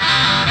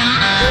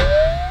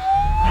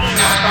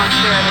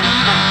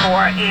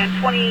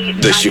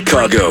The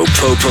Chicago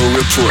PoPo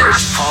Report.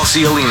 Paul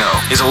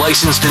Ciolino is a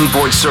licensed and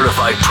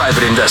board-certified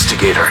private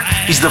investigator.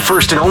 He's the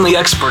first and only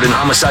expert in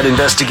homicide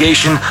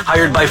investigation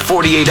hired by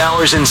 48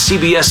 Hours and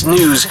CBS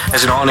News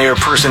as an on-air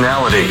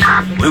personality.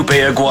 Lupe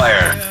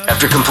Aguirre.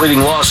 After completing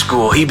law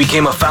school, he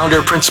became a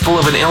founder principal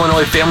of an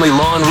Illinois family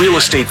law and real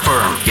estate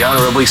firm. He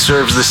honorably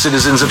serves the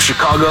citizens of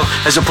Chicago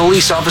as a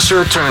police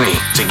officer attorney.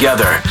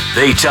 Together,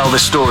 they tell the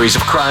stories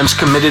of crimes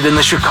committed in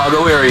the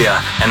Chicago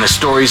area and the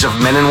stories of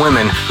men and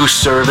women who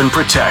serve and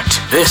protect.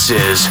 This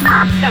is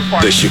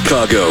the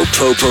Chicago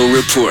PoPo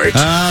Report.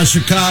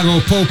 Chicago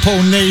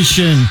PoPo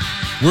Nation.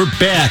 We're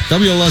back.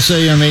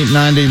 WLSAM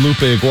 890,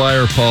 Lupe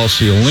Aguirre, Paul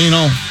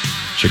Ciolino.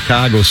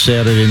 Chicago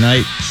Saturday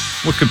night.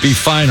 What could be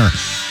finer?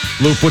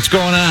 Lupe, what's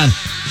going on?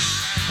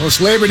 Well, it's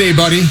Labor Day,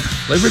 buddy.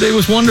 Labor Day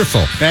was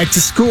wonderful. Back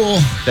to school.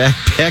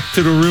 Back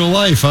to the real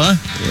life, huh?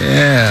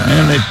 Yeah.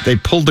 Man, they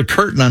pulled the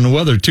curtain on the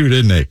weather, too,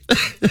 didn't they?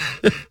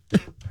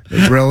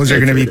 The roads are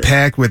going to be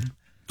packed with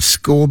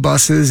school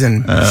buses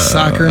and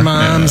soccer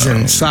moms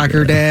and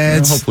soccer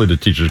dads. Well, hopefully the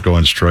teachers go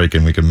on strike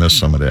and we can miss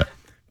some of that.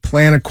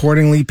 Plan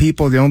accordingly,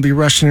 people. Don't be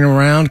rushing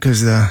around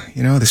because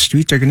the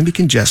streets are going to be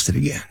congested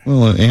again.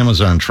 Well,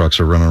 Amazon trucks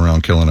are running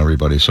around killing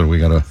everybody, so we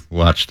got to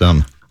watch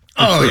them.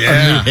 Oh, It's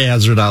yeah. a new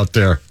hazard out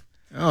there.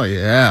 Oh,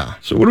 yeah.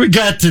 So what do we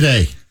got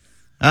today?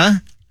 Huh?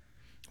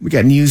 We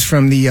got news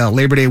from the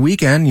Labor Day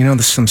weekend.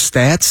 There's some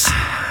stats.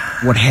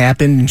 What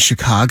happened in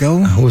Chicago?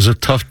 It was a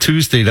tough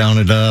Tuesday down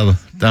at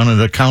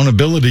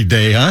Accountability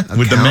Day, huh?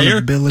 With the mayor?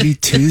 Accountability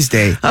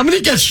Tuesday. How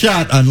many got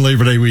shot on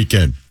Labor Day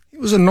weekend?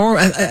 It was a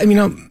normal.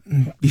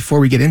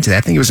 Before we get into that,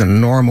 I think it was a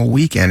normal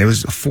weekend. It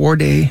was a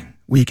 4-day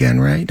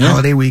weekend, right? Yeah.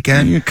 Holiday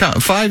weekend. You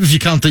count 5 if you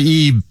count the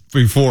Eve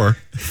before.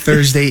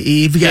 Thursday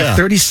Eve. We got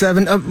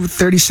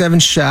 37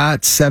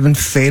 shots, 7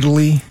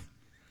 fatally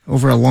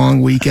over a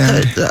long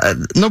weekend.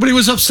 Nobody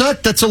was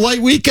upset. That's a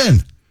light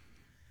weekend.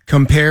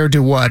 Compared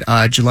to what?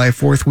 July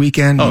 4th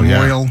weekend,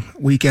 Memorial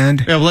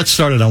weekend. Yeah, well, let's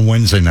start it on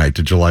Wednesday night,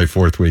 the July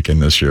 4th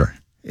weekend this year.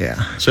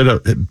 Yeah. So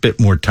a bit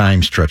more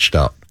time stretched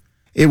out.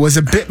 It was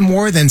a bit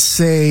more than,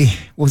 say,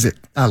 what was it,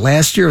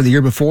 last year or the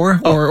year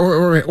before?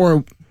 Or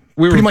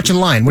we were pretty much in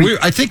line.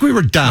 I think we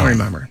were down. I don't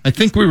remember. I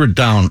think we were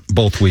down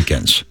both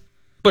weekends.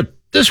 But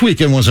this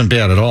weekend wasn't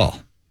bad at all.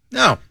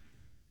 No.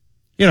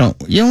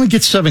 You only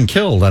get 7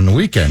 killed on the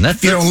weekend.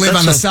 If you don't live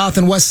on the south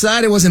and west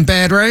side, it wasn't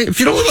bad, right? If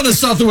you don't live on the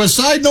south and west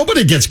side,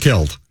 nobody gets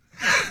killed.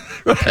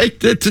 Right?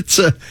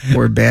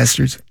 Poor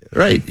bastards.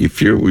 Right.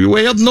 If you're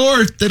way up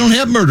north, they don't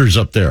have murders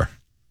up there.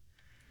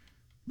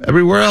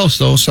 Everywhere else,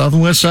 though, south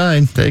and west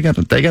side, they got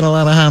a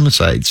lot of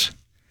homicides.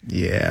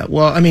 Yeah.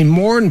 Well,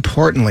 more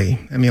importantly,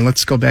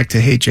 let's go back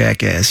to Hey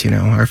Jackass,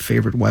 our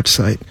favorite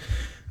website,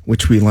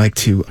 which we like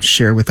to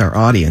share with our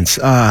audience.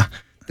 The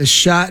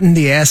shot in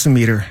the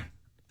assimeter.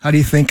 How do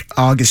you think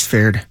August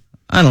fared?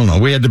 I don't know.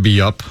 We had to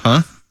be up,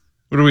 huh?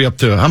 What are we up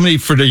to? How many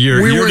for the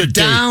year? We were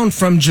down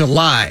from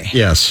July.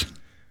 Yes.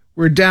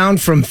 We're down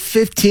from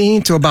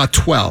 15 to about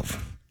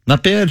 12.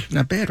 Not bad.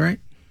 Not bad, right?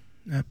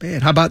 Not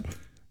bad. How about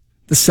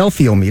the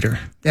selfie-o-meter?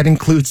 That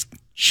includes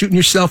shooting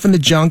yourself in the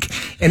junk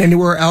and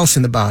anywhere else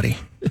in the body.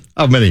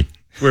 How many?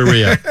 Where are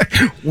we at?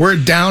 We're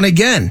down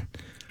again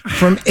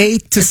from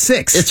 8 to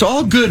 6. It's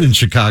all good in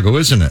Chicago,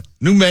 isn't it?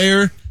 New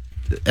mayor,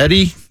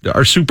 Eddie,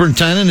 our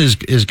superintendent,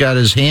 has got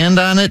his hand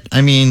on it.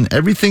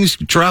 Everything's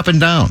dropping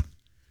down.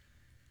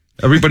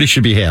 Everybody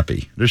should be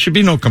happy. There should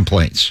be no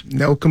complaints.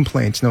 No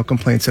complaints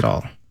at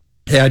all.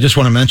 Hey, I just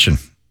want to mention,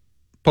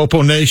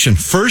 PoPo Nation,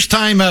 first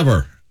time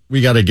ever,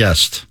 we got a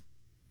guest.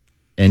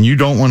 And you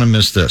don't want to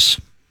miss this.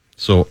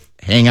 So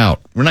hang out.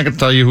 We're not going to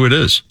tell you who it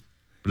is,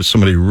 but it's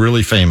somebody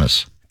really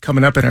famous.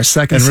 Coming up in our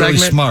second segment. And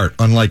really smart,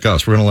 unlike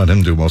us. We're going to let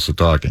him do most of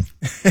the talking.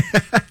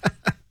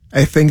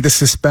 I think the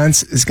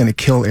suspense is going to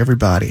kill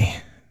everybody.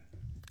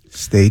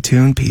 Stay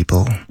tuned,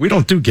 people. We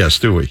don't do guests,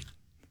 do we?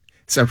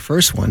 It's our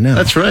first one, no.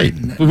 That's right.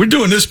 Well, we're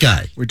doing this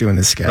guy. We're doing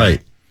this guy.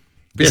 Right.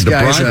 We had to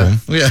bribe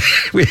him.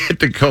 We had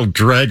to go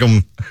drag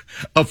him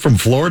up from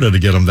Florida to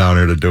get him down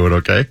here to do it,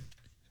 okay?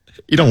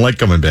 You don't like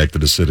coming back to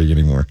the city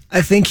anymore.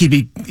 I think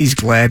he's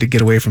glad to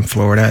get away from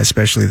Florida,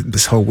 especially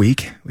this whole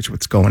week,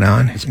 what's going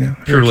on.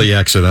 Purely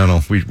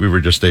accidental. We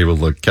were just able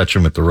to catch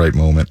him at the right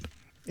moment.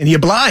 And he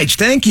obliged.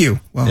 Thank you.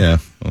 Well, yeah.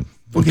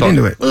 We'll get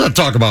into it. Let's not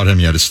talk about him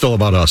yet. It's still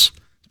about us.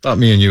 It's about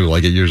me and you,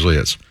 like it usually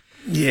is.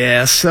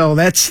 Yeah, so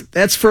that's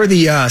for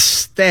the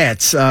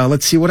stats.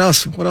 Let's see what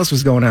else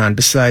was going on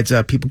besides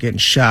people getting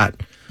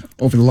shot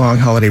over the long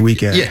holiday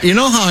weekend. Yeah, you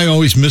know how I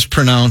always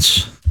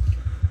mispronounce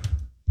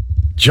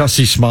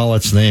Jussie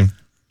Smollett's name?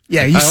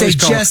 Yeah, you say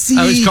Jesse.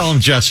 I always call him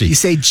Jesse. You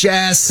say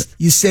Jess.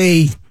 You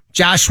say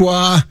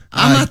Joshua.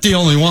 I'm not the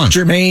only one.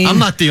 Jermaine. I'm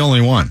not the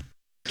only one.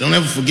 Don't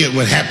ever forget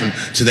what happened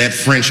to that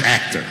French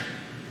actor.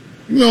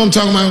 You know what I'm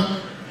talking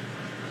about?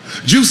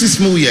 Juicy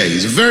Smouillet.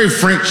 He's a very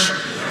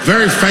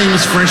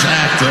famous French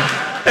actor.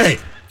 Hey,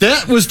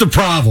 that was the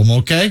problem,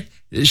 okay?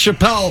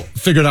 Chappelle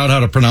figured out how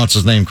to pronounce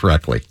his name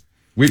correctly.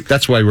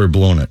 That's why we're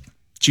blowing it.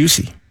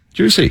 Juicy.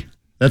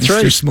 That's Mr.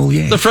 right.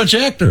 Smouillet. The French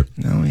actor.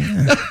 Oh,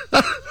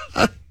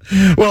 yeah.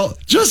 Well,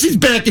 Jesse's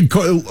back in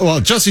court. Well,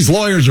 Jesse's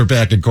lawyers are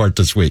back in court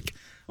this week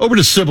over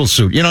the civil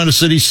suit. You know, the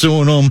city's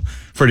suing them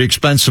for the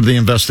expense of the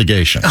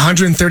investigation.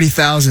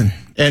 130,000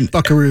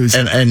 buckaroos.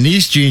 And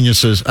these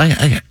geniuses,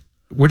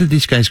 where did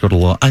these guys go to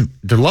law?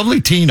 The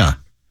lovely Tina.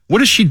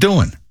 What is she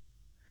doing?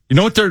 You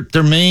know what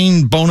their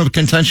main bone of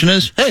contention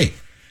is? Hey,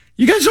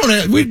 you guys don't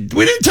have, we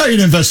didn't tell you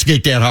to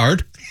investigate that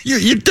hard.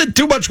 You did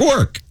too much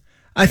work.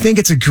 I think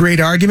it's a great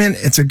argument.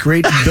 It's a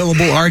great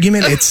billable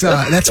argument. It's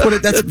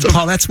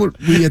Paul. That's what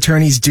we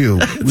attorneys do.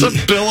 It's a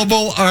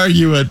billable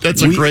argument.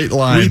 That's a great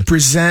line.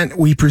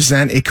 We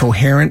present a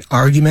coherent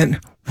argument,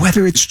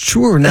 whether it's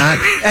true or not.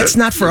 That's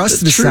not for us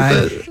to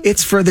decide.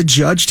 It's for the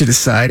judge to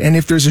decide, and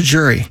if there's a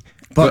jury.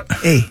 But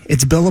hey,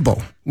 it's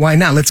billable. Why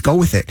not? Let's go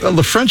with it. Well,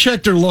 the French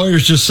actor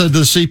lawyers just said to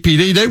the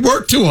CPD they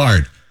worked too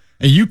hard,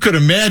 and you could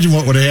imagine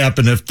what would have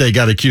happened if they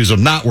got accused of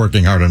not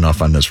working hard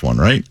enough on this one,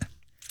 right?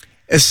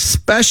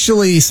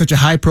 Especially such a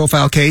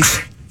high-profile case.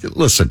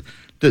 Listen,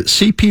 the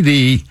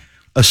CPD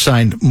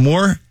assigned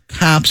more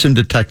cops and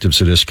detectives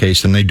to this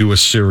case than they do a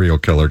serial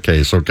killer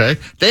case, okay?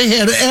 They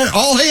had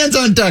all hands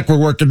on deck were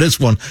working this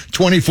one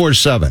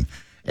 24/7.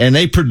 And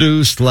they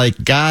produced,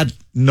 like, God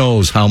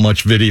knows how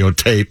much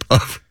videotape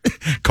of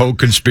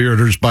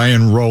co-conspirators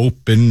buying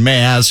rope and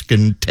mask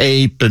and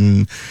tape,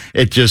 and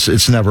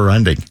it's never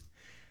ending.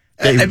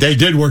 They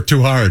did work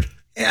too hard.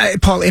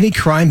 Paul, any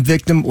crime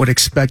victim would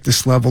expect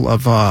this level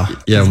of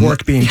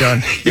work being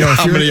done. You know,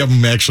 how many of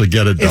them actually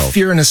get it, though? If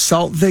you're an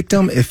assault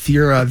victim, if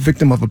you're a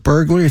victim of a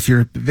burglary, if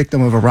you're a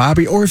victim of a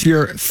robbery, or if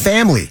you're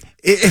family,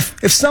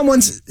 if someone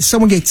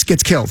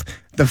gets killed,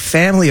 the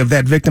family of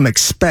that victim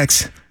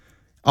expects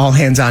all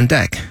hands on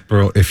deck.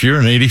 Bro, if you're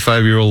an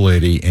 85-year-old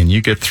lady and you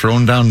get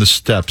thrown down the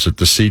steps at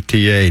the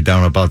CTA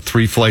down about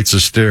 3 flights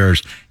of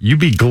stairs, you'd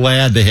be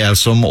glad to have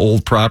some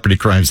old property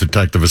crimes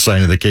detective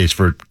assigned to the case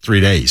for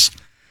 3 days.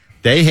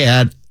 They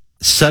had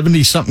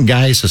 70-something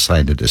guys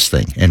assigned to this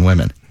thing, and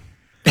women.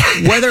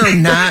 Whether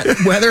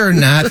or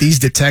not these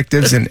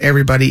detectives and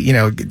everybody, you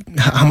know,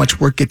 how much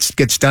work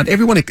gets done,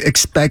 everyone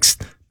expects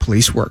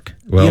police work.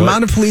 Well, the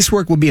amount of police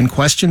work will be in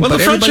question, but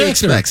everybody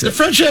expects it. The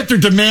French actor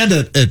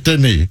demanded it,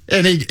 didn't he?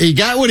 And he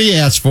got what he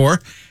asked for,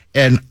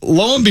 and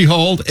lo and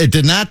behold, it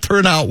did not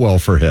turn out well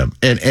for him.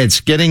 And it's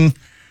getting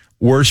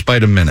worse by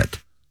the minute.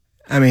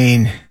 I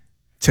mean,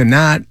 to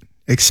not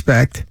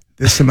expect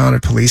this amount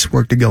of police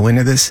work to go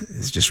into this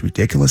is just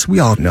ridiculous. We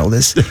all know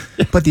this,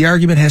 but the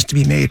argument has to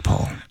be made,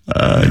 Paul.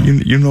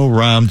 You know,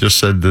 Ram just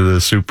said to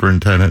the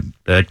superintendent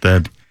back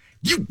then,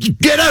 you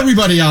get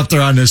everybody out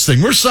there on this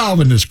thing. We're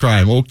solving this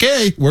crime.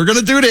 Okay, we're going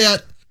to do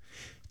that.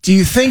 Do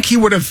you think he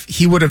would have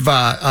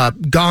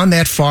gone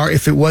that far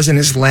if it wasn't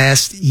his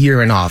last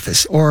year in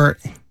office, or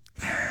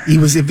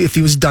if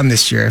he was done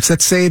this year?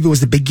 Let's say if it was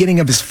the beginning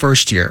of his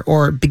first year,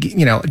 or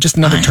just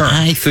another term.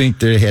 I think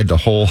they had the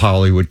whole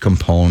Hollywood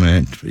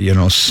component.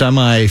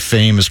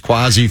 Semi-famous,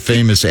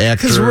 quasi-famous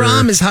actor. Because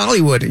Ram is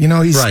Hollywood.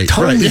 He's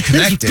totally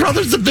connected. His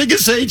brother's the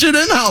biggest agent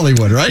in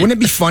Hollywood, right? Wouldn't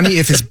it be funny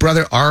if his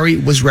brother Ari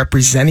was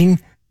representing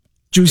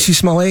Juicy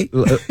Smollett?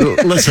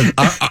 Listen,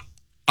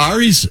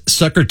 Ari's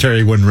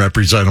secretary wouldn't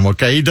represent him.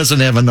 Okay, he doesn't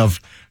have enough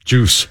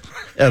juice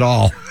at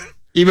all,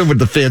 even with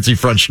the fancy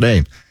French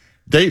name.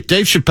 Dave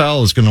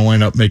Chappelle is going to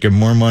wind up making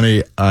more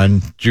money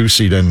on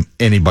Juicy than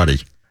anybody.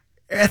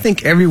 I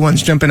think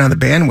everyone's jumping on the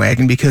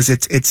bandwagon because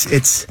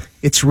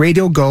it's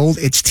radio gold,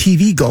 it's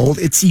TV gold,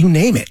 it's you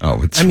name it.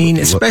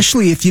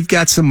 Especially if you've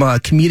got some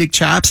comedic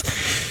chops.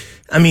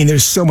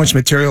 There's so much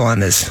material on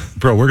this.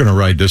 Bro, we're going to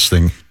ride this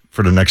thing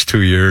for the next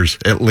 2 years,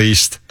 at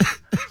least.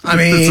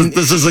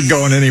 This isn't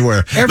going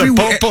anywhere. The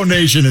PoPo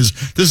Nation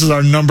this is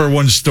our number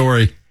one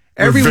story.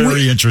 We're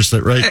very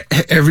interested, right?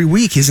 Every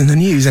week is in the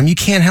news. You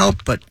can't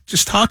help but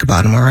just talk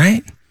about them, all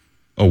right?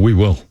 Oh, we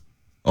will.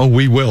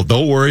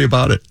 Don't worry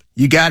about it.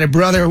 You got it,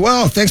 brother.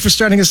 Well, thanks for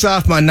starting us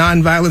off, my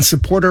nonviolent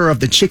supporter of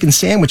the chicken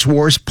sandwich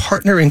wars,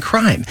 partner in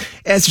crime.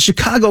 As the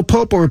Chicago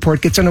PoPo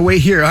Report gets underway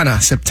here on a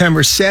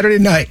September Saturday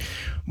night,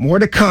 more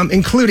to come,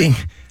 including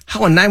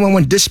how a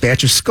 911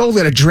 dispatcher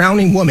scolded a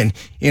drowning woman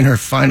in her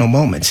final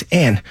moments,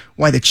 and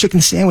why the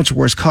chicken sandwich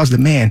wars caused a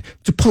man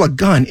to pull a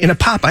gun in a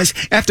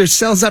Popeyes after it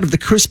sells out of the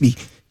crispy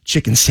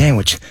chicken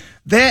sandwich.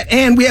 That,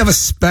 and we have a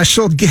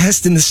special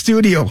guest in the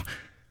studio,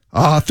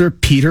 author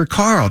Peter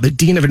Karl, the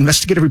Dean of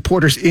Investigative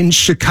Reporters in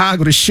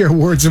Chicago, to share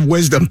words of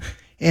wisdom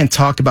and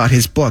talk about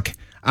his book,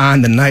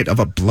 On the Night of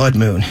a Blood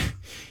Moon.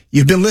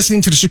 You've been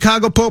listening to the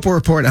Chicago PoPo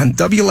Report on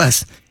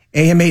WLS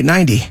AM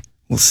 890.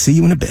 We'll see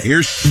you in a bit.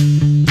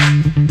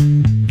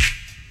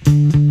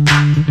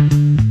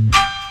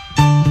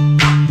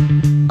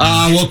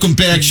 Welcome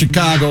back,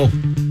 Chicago.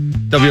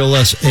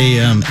 WLS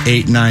AM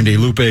 890.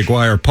 Lupe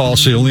Aguirre, Paul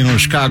Ciolino,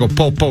 Chicago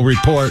PoPo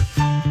Report.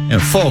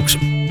 And folks,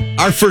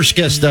 our first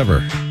guest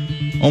ever.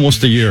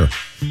 Almost a year.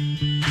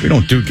 We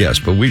don't do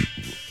guests, but we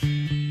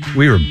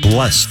were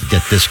blessed to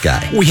get this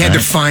guy. We had to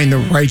find the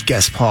right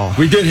guest, Paul.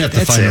 We did have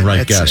to find the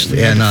right guest. We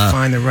had to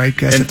find the right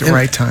guest at the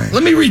right time.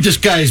 Let me read this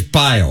guy's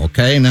bio,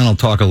 okay? And then I'll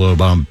talk a little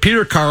about him.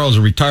 Peter Karl is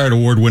a retired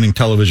award-winning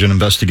television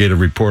investigative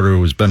reporter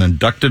who has been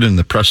inducted in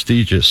the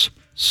prestigious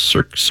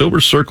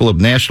Silver Circle of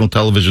National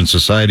Television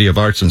Society of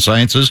Arts and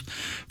Sciences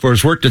for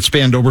his work that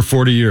spanned over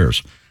 40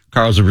 years.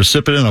 Karl's a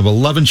recipient of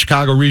 11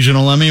 Chicago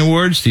Regional Emmy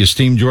Awards, the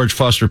esteemed George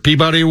Foster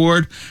Peabody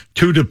Award,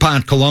 2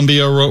 DuPont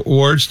Columbia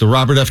Awards, the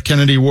Robert F.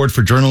 Kennedy Award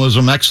for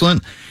Journalism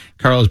Excellent.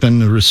 Karl has been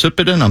the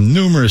recipient of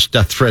numerous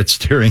death threats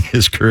during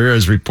his career,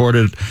 as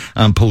reported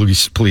on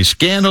police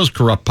scandals,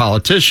 corrupt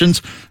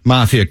politicians,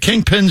 mafia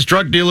kingpins,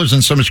 drug dealers,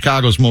 and some of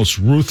Chicago's most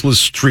ruthless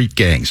street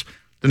gangs,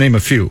 to name a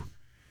few.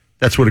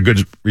 That's what a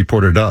good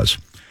reporter does.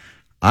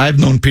 I've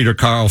known Peter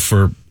Karl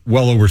for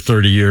well over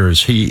 30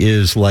 years. He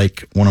is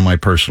like one of my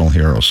personal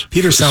heroes.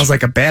 Peter sounds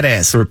like a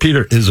badass.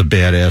 Peter is a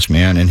badass,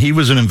 man, and he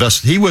was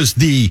he was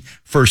the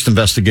first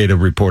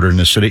investigative reporter in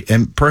the city,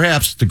 and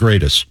perhaps the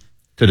greatest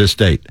to this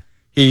date.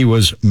 He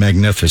was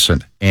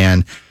magnificent,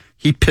 and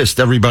he pissed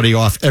everybody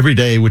off every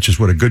day, which is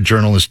what a good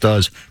journalist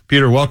does.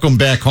 Peter, welcome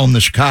back home to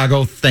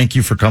Chicago. Thank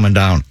you for coming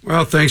down.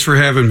 Well, thanks for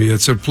having me.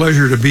 It's a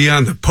pleasure to be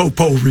on the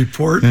PoPo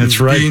Report. That's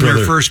right, being brother.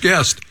 Your first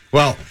guest.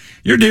 Well,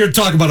 you're here to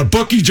talk about a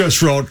book you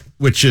just wrote,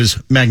 which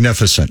is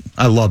magnificent.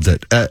 I loved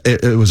it.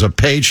 It was a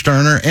page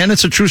turner, and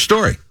it's a true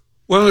story.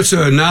 Well, it's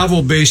a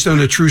novel based on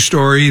a true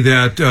story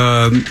that,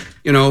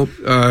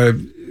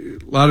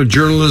 a lot of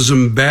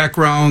journalism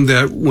background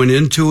that went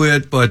into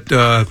it, but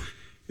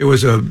it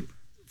was a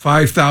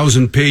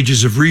 5,000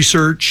 pages of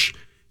research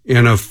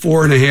and a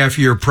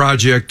 4.5-year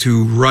project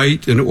to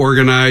write and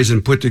organize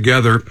and put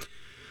together,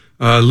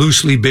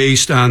 loosely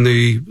based on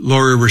the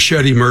Laura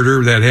Ricchetti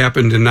murder that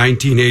happened in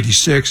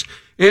 1986,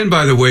 and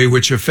by the way,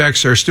 which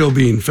effects are still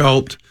being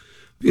felt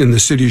in the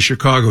city of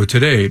Chicago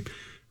today.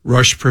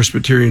 Rush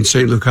Presbyterian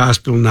St. Luke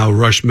Hospital, now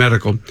Rush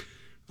Medical.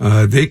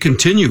 They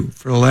continue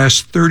for the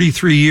last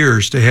 33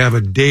 years to have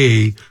a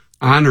day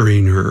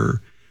honoring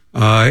her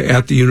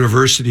at the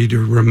university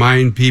to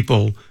remind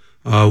people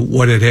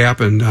what had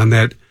happened on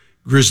that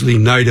grisly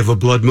night of a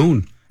blood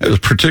moon. It was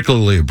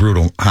particularly a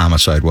brutal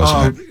homicide,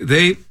 wasn't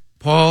it?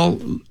 Paul,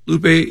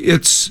 Lupe,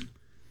 it's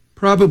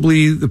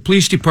probably the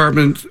police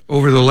department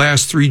over the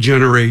last 3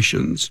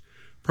 generations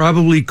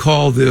probably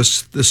call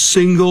this the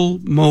single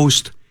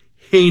most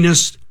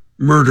heinous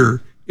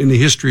murder in the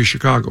history of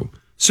Chicago.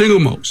 Single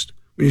most.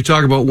 When you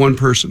talk about one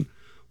person,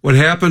 what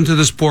happened to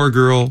this poor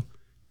girl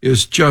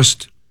is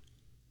just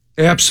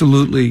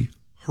absolutely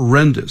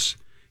horrendous.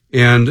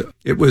 And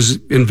it was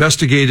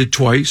investigated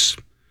twice.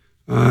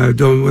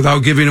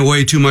 Without giving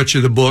away too much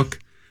of the book,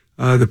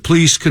 the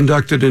police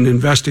conducted an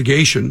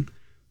investigation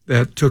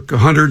that took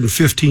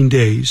 115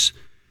 days.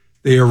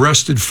 They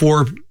arrested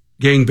 4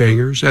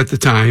 gangbangers at the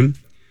time.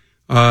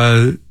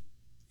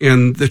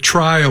 And the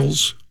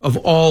trials of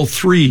all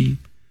 3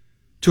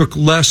 took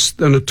less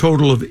than a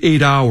total of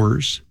 8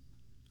 hours.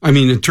 I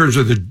mean, in terms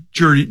of the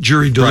jury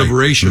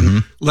deliberation, right.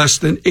 Mm-hmm. Less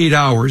than 8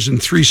 hours in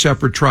 3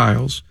 separate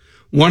trials.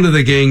 One of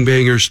the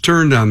gangbangers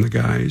turned on the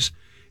guys,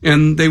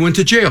 and they went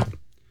to jail.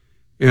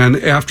 And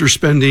after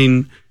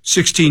spending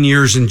 16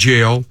 years in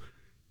jail,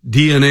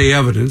 DNA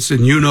evidence,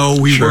 and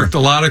we Sure. worked a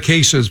lot of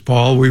cases,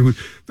 Paul. We've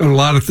done a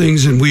lot of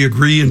things, and we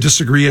agree and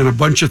disagree on a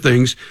bunch of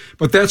things.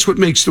 But that's what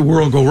makes the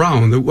world go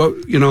round.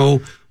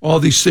 All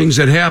these things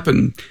that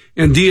happen.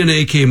 And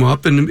DNA came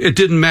up, and it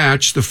didn't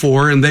match the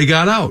 4, and they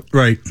got out.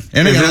 Right.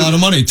 And they got a lot of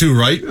money, too,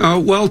 right?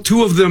 Well,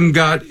 2 of them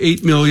got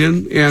 $8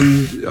 million,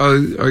 and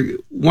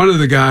one of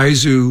the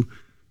guys who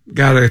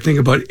got, I think,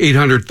 about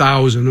 $800,000,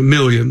 $1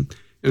 million,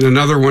 and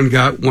another one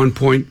got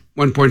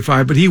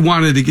 1.5, but he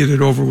wanted to get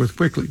it over with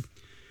quickly.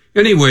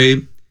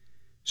 Anyway,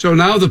 so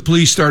now the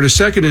police start a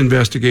second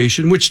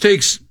investigation, which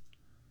takes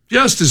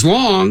just as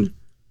long,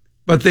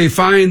 but they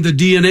find the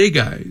DNA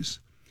guys.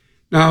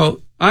 Now,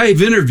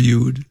 I've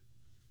interviewed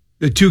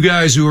the 2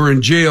 guys who are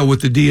in jail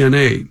with the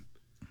DNA,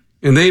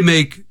 and they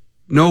make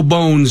no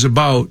bones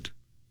about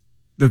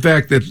the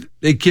fact that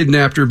they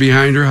kidnapped her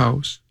behind her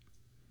house.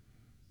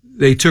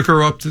 They took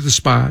her up to the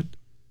spot,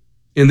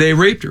 and they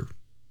raped her.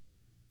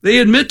 They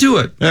admit to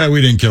it. Yeah,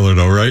 we didn't kill her,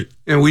 though, right?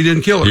 And we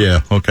didn't kill her.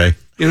 Yeah, okay.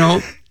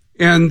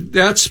 And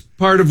that's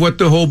part of what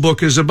the whole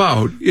book is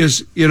about,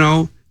 is,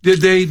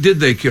 did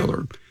they kill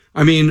her?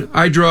 I mean,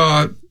 I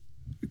draw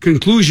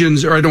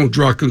conclusions, or I don't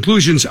draw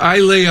conclusions. I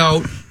lay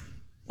out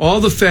all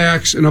the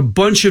facts and a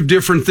bunch of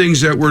different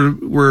things that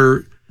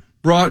were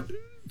brought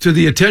to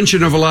the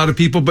attention of a lot of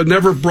people, but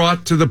never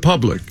brought to the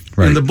public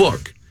in the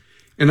book.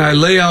 And I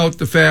lay out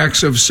the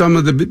facts of some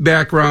of the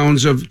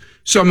backgrounds of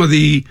some of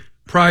the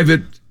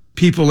private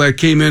people that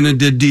came in and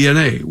did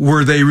DNA.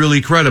 Were they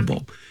really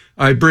credible?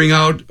 I bring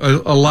out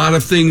a lot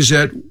of things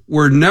that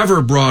were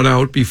never brought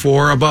out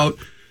before about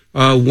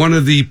one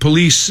of the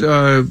police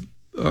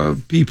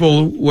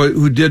people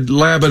who did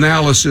lab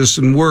analysis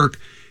and work,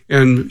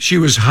 and she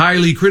was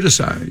highly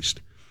criticized,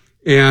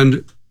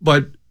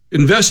 but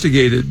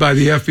investigated by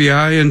the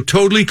FBI and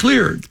totally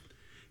cleared.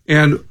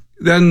 And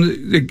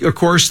then, of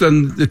course,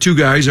 the 2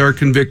 guys are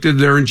convicted.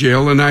 They're in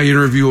jail, and I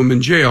interview them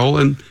in jail,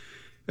 and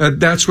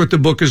that's what the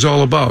book is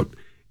all about.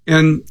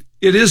 And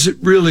it is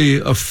really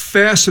a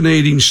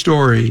fascinating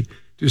story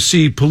to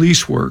see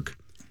police work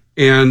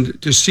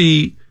and to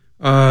see,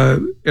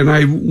 and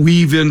I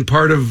weave in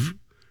part of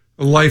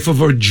a life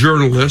of a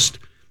journalist.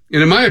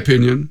 And in my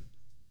opinion,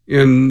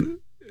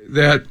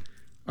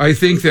 I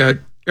think that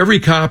every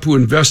cop who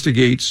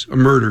investigates a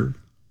murder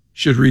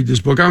should read this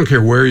book. I don't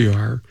care where you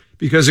are,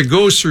 because it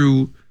goes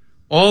through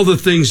all the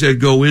things that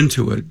go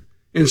into it,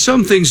 and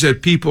some things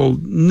that people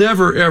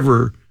never,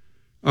 ever,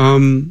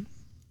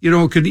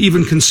 could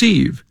even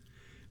conceive.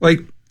 Like,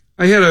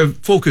 I had a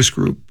focus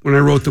group when I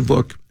wrote the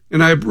book,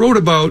 and I wrote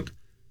about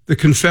the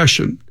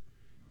confession.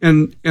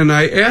 And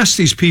I asked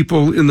these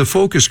people in the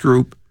focus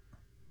group,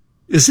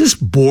 is this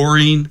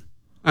boring?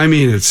 I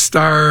mean, it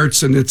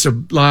starts and it's a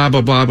blah,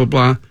 blah, blah, blah,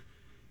 blah.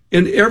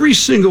 And every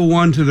single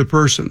one to the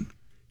person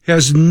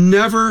has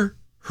never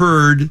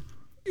heard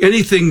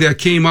anything that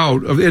came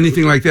out of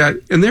anything like that.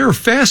 And they're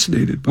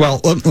fascinated.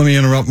 Well, let me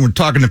interrupt. We're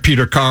talking to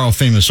Peter Karl,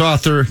 famous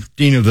author,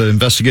 dean of the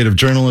investigative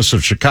journalists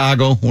of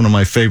Chicago, one of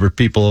my favorite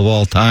people of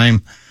all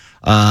time.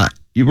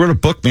 You wrote a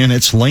book, man.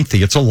 It's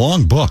lengthy. It's a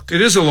long book.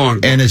 It is a long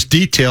book. And it's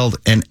detailed.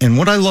 And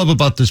what I love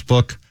about this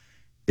book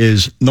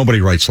is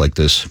nobody writes like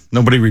this.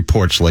 Nobody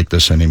reports like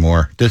this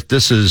anymore.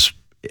 This is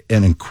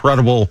an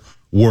incredible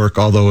work,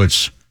 although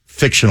it's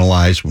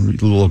fictionalized,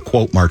 with little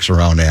quote marks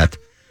around that.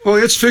 Well,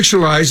 it's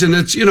fictionalized, and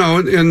it's,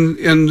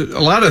 and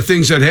a lot of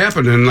things that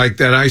happen, and like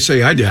that I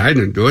say, I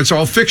didn't do it. It's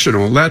all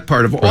fictional, that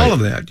part of all of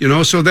that,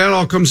 so that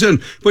all comes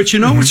in. But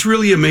what's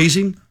really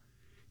amazing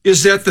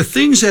is that the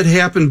things that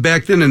happened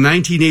back then in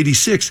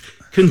 1986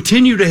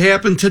 continue to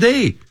happen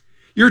today.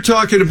 You're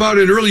talking about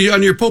it early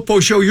on your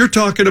PoPo show. You're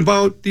talking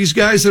about these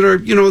guys that are,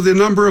 the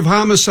number of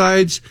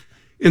homicides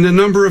and the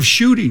number of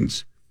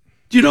shootings.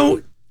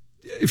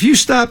 If you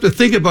stop to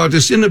think about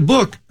this in the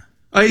book,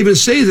 I even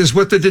say this,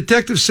 what the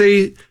detectives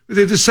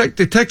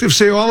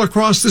say all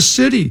across the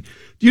city.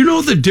 Do you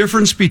know the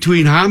difference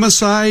between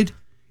homicide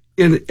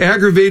and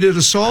aggravated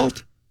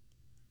assault?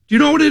 Do you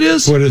know what it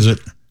is? What is it?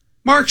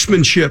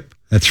 Marksmanship.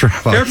 That's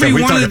right. Well, every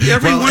one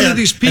of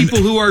these people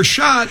who are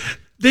shot,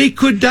 they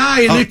could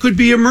die, and it could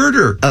be a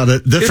murder.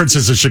 The difference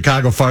is the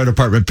Chicago Fire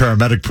Department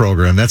paramedic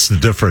program. That's the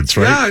difference,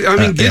 right? Yeah, I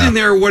mean, getting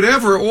there,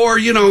 whatever, or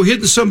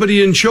hitting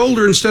somebody in the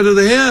shoulder instead of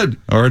the head,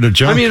 or to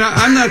jump. I mean,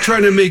 I'm not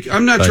trying to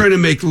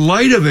make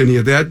light of any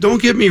of that.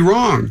 Don't get me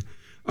wrong,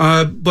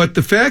 but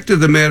the fact of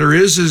the matter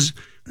is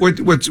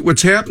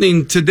what's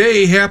happening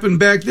today happened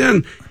back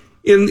then.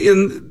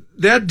 In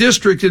that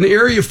district in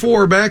Area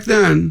 4 back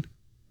then,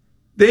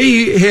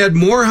 they had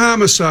more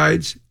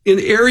homicides in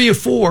Area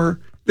 4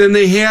 than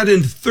they had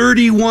in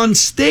 31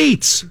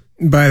 states.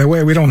 By the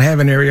way, we don't have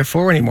an Area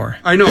 4 anymore.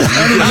 I know.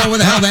 I don't even know where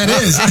the hell that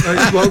is.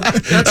 Well,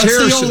 that's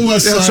Harrison.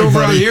 That's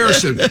over on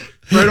Harrison,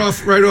 right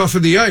off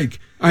of the Ike.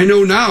 I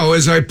know now,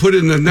 as I put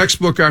in the next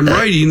book I'm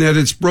writing, that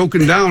it's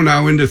broken down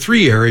now into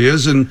 3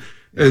 areas and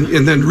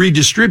then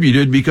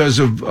redistributed because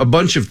of a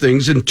bunch of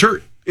things,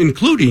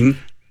 including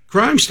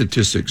crime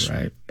statistics.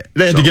 Right.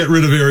 They had to get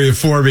rid of Area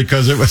 4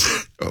 because it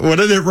was, what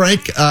did it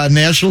rank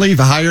nationally?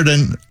 Higher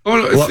than...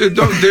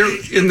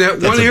 in that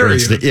one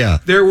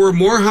area, there were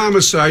more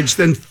homicides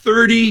than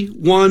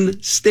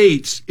 31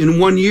 states in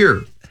 1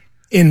 year.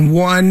 In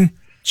one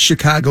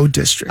Chicago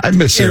district. I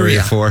miss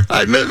Area 4.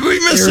 We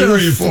miss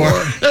Area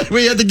 4.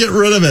 We had to get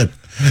rid of it.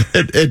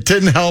 It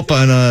didn't help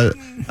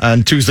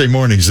on Tuesday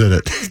mornings, did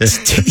it?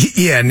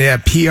 Yeah,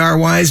 PR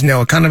wise,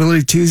 no.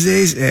 Accountability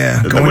Tuesdays,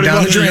 going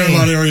down the drain. Nobody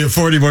about Area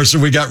 4 anymore, so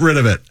we got rid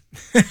of it.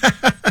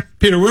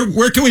 Peter,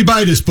 where can we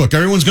buy this book?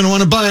 Everyone's going to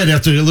want to buy it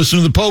after they listen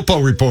to the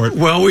PoPo report.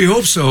 Well, we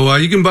hope so.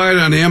 You can buy it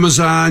on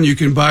Amazon. You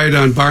can buy it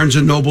on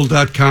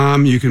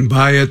BarnesandNoble.com. You can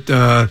buy it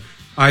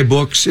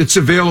iBooks. It's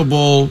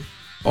available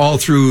all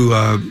through,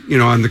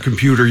 on the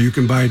computer. You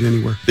can buy it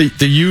anywhere.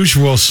 The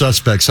usual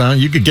suspects, huh?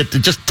 You could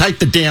just type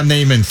the damn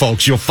name in,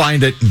 folks. You'll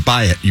find it and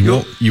buy it.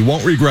 You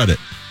won't regret it.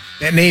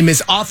 That name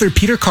is author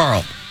Peter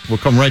Karl. We'll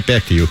come right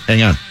back to you.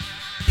 Hang on.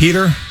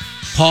 Peter,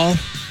 Paul,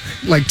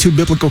 like 2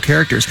 biblical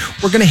characters.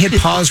 We're going to hit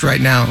pause right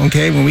now,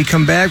 okay? When we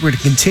come back, we're going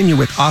to continue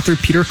with author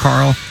Peter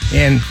Karl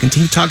and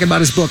continue talking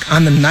about his book,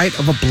 On the Night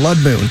of a Blood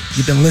Moon.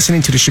 You've been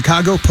listening to the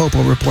Chicago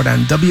PoPo Report on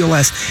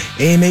WLS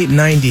AM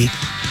 890.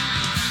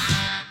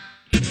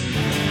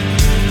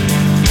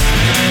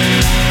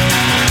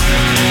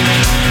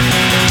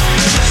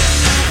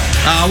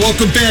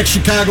 Welcome back,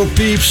 Chicago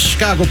peeps.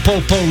 Chicago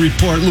PoPo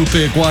Report.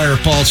 Lupe Aguirre,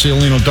 Paul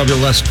Ciolino,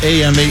 WLS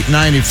AM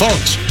 890.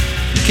 Folks,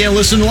 you can't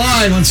listen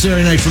live on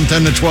Saturday night from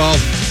 10 to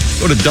 12.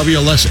 Go to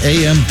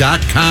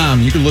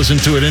WLSAM.com. You can listen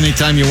to it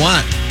anytime you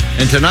want.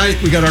 And tonight,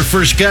 we got our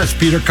first guest,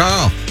 Peter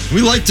Karl.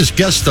 We like this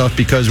guest stuff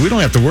because we don't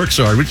have to work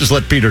so hard. We just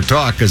let Peter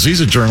talk because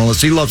he's a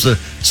journalist. He loves the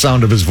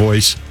sound of his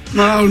voice.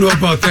 I don't know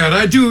about that.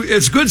 I do.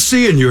 It's good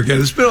seeing you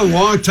again. It's been a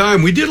long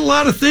time. We did a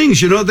lot of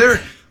things,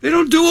 They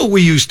don't do what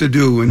we used to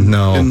do in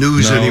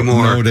news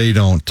anymore. No, they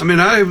don't. I mean,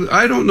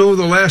 I don't know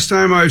the last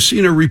time I've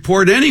seen a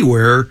report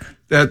anywhere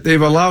that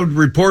they've allowed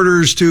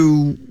reporters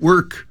to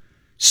work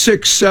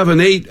 6, 7,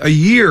 8 a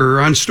year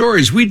on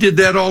stories. We did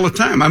that all the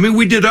time. I mean,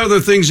 we did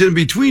other things in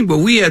between, but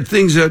we had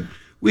things that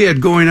we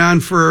had going on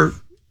for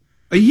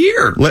a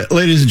year.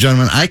 Ladies and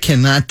gentlemen, I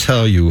cannot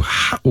tell you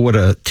what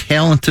a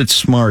talented,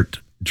 smart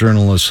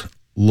journalist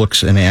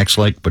looks and acts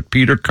like, but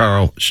Peter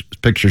Karl's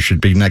picture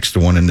should be next to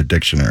one in the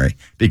dictionary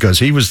because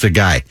he was the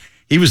guy.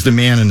 He was the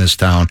man in this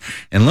town.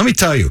 And let me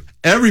tell you,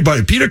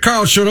 everybody, Peter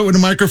Karl showed up with a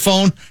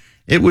microphone.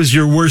 It was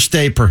your worst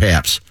day,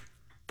 perhaps.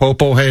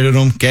 PoPo hated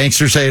him.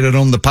 Gangsters hated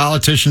him. The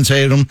politicians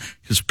hated him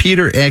because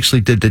Peter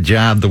actually did the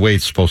job the way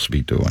it's supposed to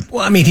be doing.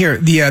 Well, I mean, here,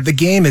 the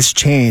game has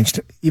changed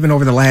even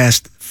over the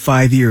last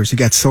 5 years. You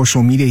got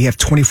social media. You have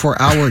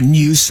 24-hour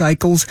news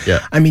cycles.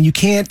 Yeah. I mean, you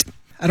can't,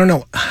 I don't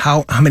know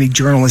how many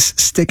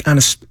journalists stay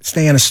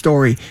on a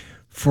story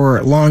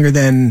for longer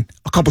than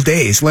a couple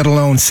days, let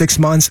alone 6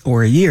 months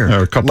or a year.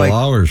 Or a couple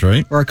hours,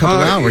 right? Or a couple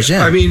hours,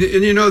 yeah. I mean,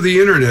 and the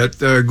internet,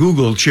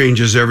 Google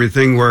changes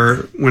everything. Where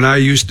when I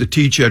used to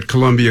teach at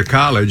Columbia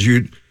College,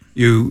 you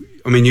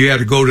had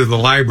to go to the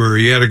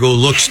library, you had to go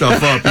look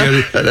stuff up,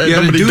 you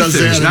had to do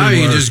things. Now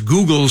you just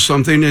Google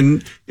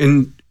something,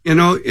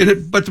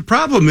 but the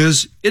problem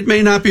is it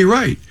may not be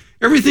right.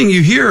 Everything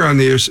you hear on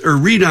this or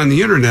read on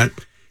the internet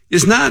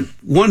is not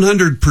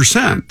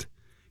 100%.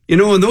 And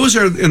those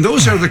are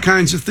the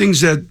kinds of things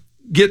that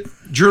get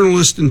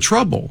journalists in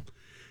trouble.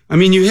 I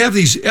mean, you have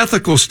these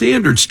ethical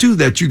standards too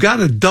that you got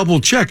to double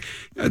check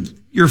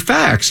your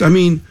facts. I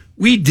mean,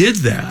 we did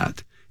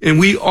that, and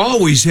we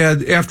always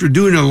had, after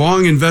doing a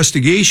long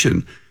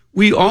investigation,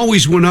 we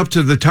always went up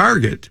to the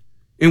target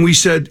and we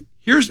said,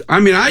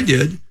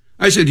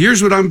 I said,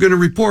 here's what I'm going to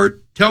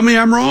report. Tell me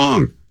I'm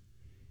wrong.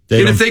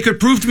 If they could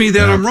prove to me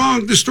that I'm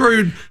wrong,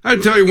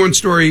 I'd tell you one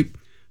story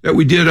that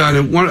we did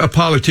on a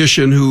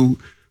politician who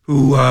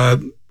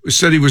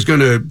said he was going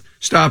to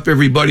stop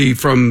everybody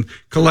from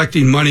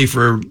collecting money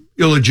for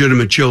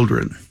illegitimate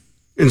children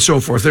and so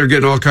forth. They're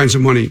getting all kinds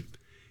of money.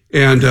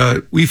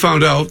 And we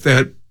found out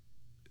that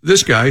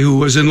this guy, who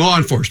was in law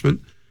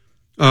enforcement,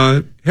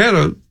 had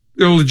an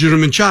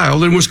illegitimate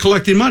child and was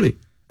collecting money.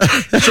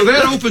 So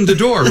that opened the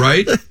door,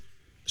 right?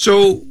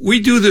 So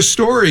we do this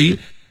story,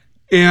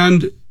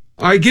 and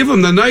I give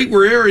him the night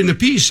we're airing the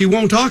piece. He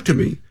won't talk to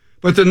me.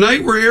 But the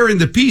night we're airing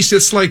the piece,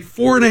 it's like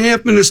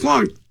 4.5 minutes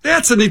long.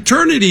 That's an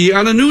eternity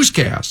on a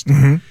newscast.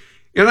 Mm-hmm.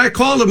 And I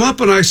called him up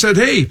and I said,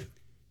 hey,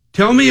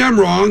 tell me I'm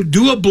wrong.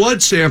 Do a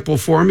blood sample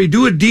for me.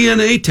 Do a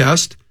DNA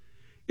test.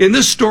 And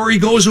this story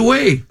goes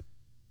away.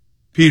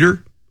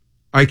 Peter,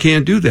 I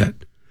can't do that.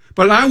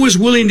 But I was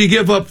willing to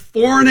give up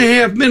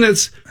 4.5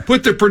 minutes,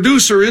 put the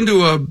producer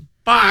into a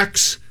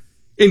box,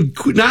 and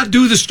not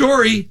do the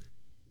story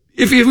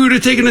if he would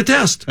have taken a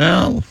test.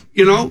 Well,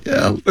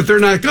 yeah. But they're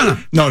not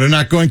gonna. No, they're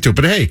not going to.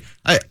 But hey,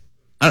 I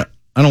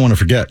don't want to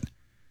forget.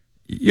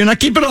 You're not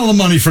keeping all the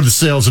money for the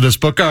sales of this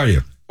book, are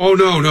you? Oh,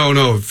 no.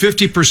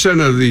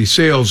 50% of the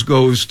sales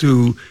goes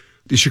to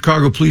the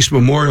Chicago Police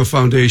Memorial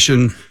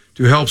Foundation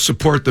to help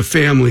support the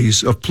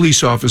families of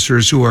police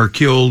officers who are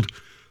killed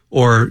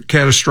or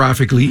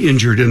catastrophically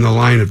injured in the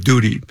line of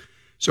duty.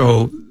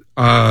 So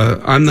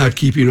I'm not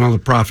keeping all the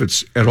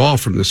profits at all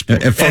from this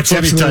book. And folks,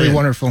 that's absolutely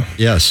wonderful.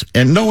 Yes,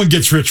 and no one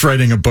gets rich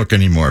writing a book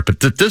anymore.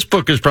 But this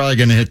book is probably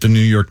going to hit the New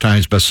York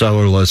Times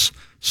bestseller list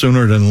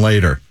sooner than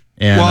later.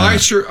 And, well,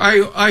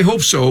 I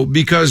hope so,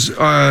 because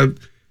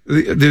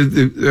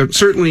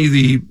certainly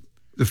the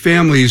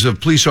families of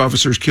police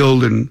officers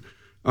killed and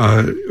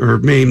or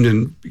maimed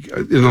in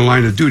the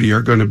line of duty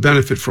are going to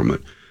benefit from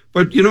it.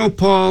 But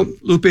Paul,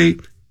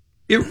 Lupe,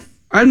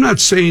 I'm not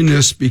saying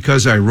this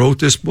because I wrote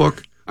this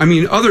book. I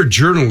mean, other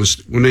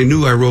journalists, when they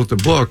knew I wrote the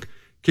book,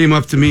 came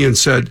up to me and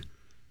said,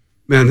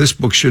 man, this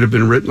book should have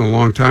been written a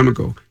long time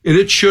ago. And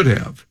it should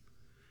have.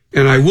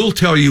 And I will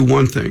tell you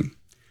one thing,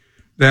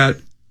 that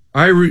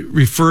I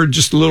referred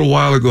just a little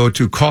while ago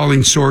to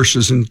calling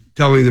sources and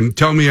telling them,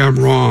 tell me I'm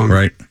wrong.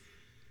 Right.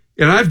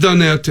 And I've done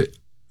that to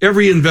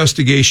every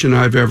investigation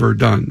I've ever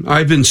done.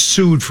 I've been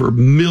sued for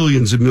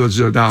millions and millions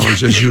of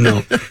dollars, as you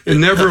know, and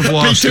never have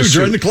lost a suit.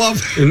 Join the club.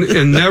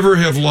 and never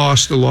have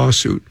lost a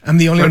lawsuit. I'm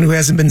the only one who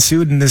hasn't been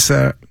sued in this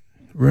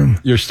room.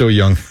 You're still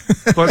young.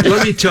 But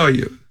let me tell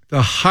you,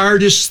 the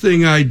hardest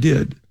thing I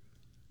did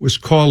was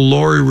call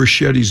Lori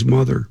Richetti's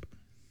mother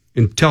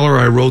and tell her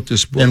I wrote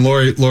this book. And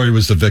Lori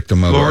was the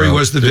victim of it. Lori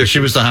was the victim. She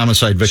was the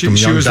homicide victim.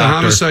 She was the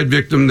homicide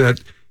victim.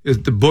 That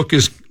the book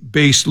is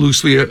based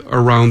loosely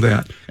around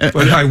that.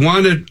 But I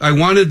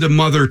wanted the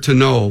mother to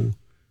know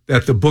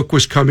that the book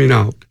was coming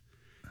out,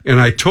 and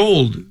I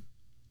told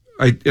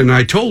her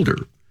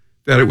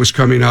that it was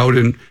coming out,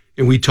 and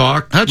we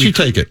talked. How'd she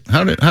take it?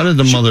 How did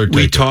the mother take it?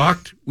 We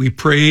talked, we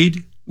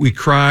prayed, we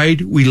cried,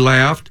 we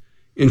laughed,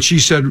 and she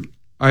said,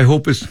 I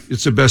hope it's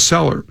a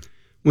bestseller.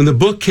 When the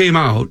book came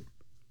out,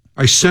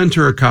 I sent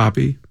her a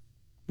copy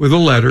with a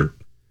letter,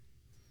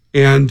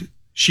 and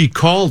she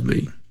called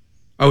me.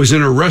 I was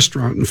in a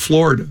restaurant in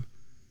Florida.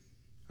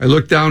 I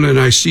look down and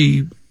I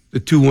see the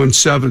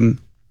 217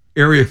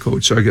 area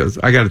code, so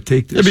I got to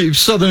take this. It'd be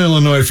Southern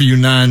Illinois for you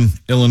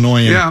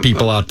non-Illinoisan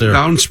people out there.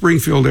 Down in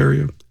Springfield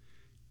area.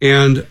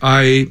 And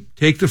I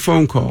take the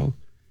phone call.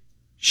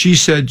 She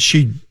said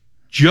she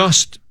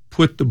just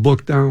put the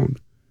book down.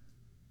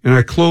 And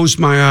I closed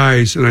my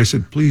eyes and I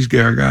said, please,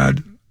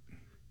 God,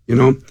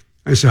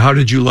 I said, how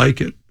did you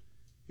like it?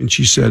 And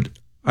she said,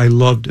 I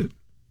loved it.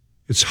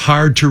 It's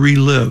hard to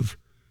relive,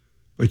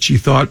 but she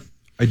thought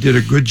I did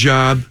a good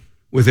job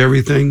with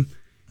everything,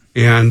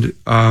 and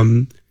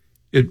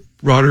it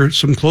brought her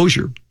some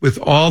closure with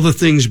all the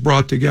things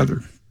brought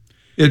together.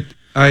 If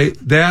I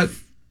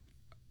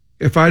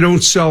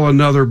don't sell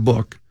another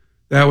book,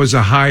 that was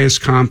the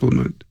highest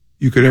compliment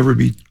you could ever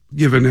be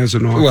given as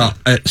an author. Well,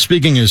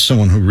 speaking as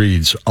someone who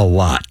reads a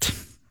lot,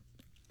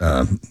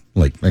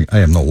 like I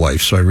have no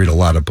life, so I read a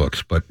lot of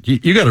books, but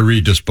you got to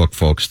read this book,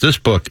 folks. This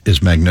book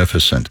is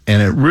magnificent,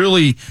 and it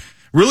really,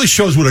 really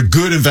shows what a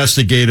good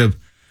investigative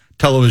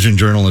television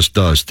journalist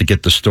does to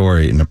get the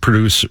story, and the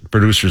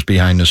producers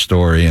behind the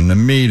story, and the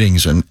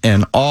meetings,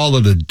 and all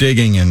of the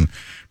digging and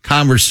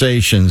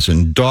conversations,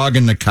 and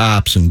dogging the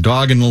cops and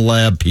dogging the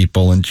lab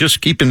people, and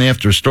just keeping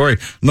after a story.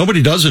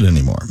 Nobody does it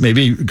anymore.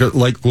 Maybe,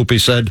 like Lupe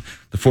said,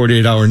 the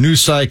 48-hour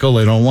news cycle,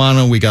 they don't want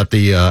to. We got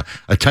the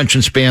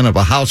attention span of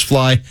a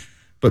housefly.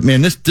 But,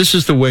 man, this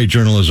is the way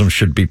journalism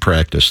should be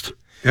practiced.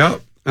 Yeah,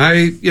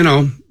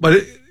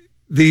 but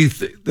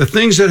the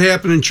things that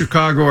happen in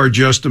Chicago are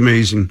just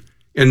amazing.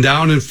 And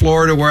down in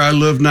Florida, where I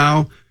live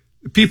now,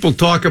 people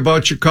talk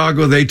about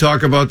Chicago. They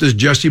talk about this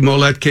Jesse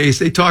Mollett case.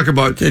 They talk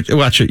about...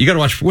 Watch it. You got to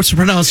watch. What's the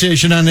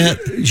pronunciation on that?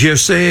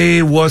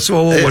 Jesse,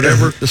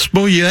 whatever. The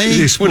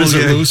Smouillet? What is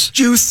it, Luce?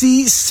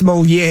 Juicy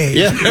Smouillet.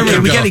 Yeah,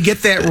 we got to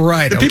get that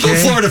right, People in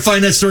Florida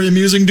find that story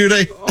amusing, do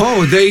they?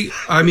 Oh,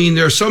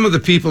 there's some of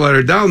the people that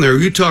are down there.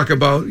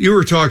 You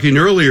were talking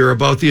earlier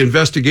about the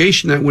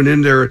investigation that went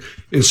in there,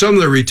 and some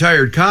of the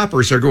retired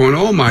coppers are going,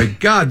 oh my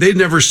God, they've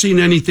never seen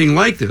anything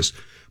like this.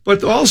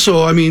 But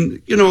also,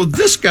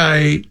 this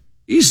guy,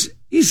 he's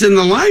in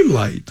the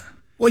limelight.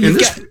 Well,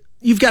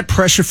 you've got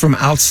pressure from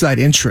outside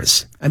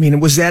interests. I mean,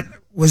 was that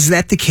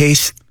the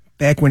case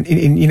back when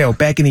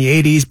back in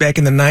the 80s, back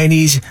in the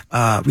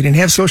 90s? We didn't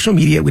have social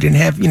media, we didn't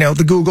have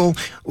the Google,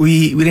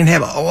 we didn't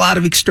have a lot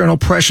of external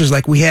pressures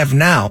like we have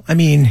now. I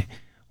mean,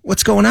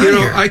 what's going on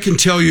here? I can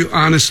tell you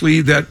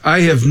honestly that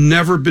I have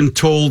never been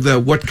told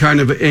that what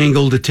kind of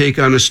angle to take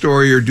on a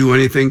story or do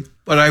anything.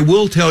 But I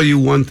will tell you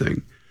one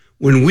thing.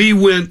 When we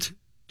went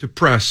to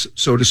press,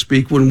 so to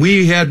speak, when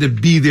we had to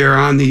be there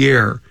on the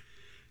air,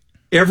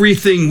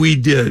 everything we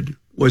did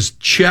was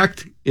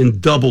checked and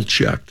double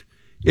checked,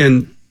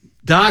 and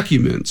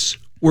documents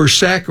were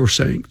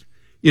sacrosanct.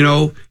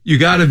 You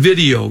got a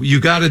video, you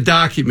got a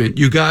document,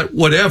 you got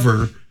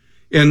whatever,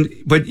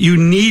 but you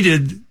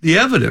needed the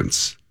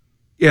evidence,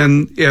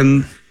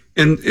 and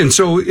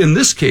so in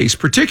this case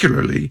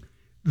particularly,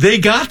 they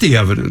got the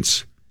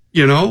evidence,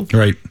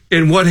 right?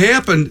 And what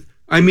happened?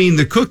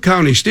 The Cook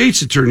County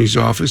State's Attorney's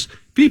Office,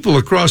 people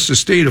across the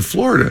state of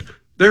Florida,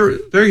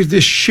 they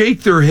just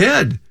shake their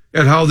head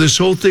at how this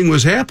whole thing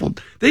was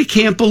happened. They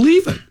can't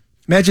believe it.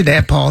 Imagine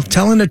that, Paul.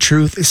 Telling the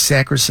truth is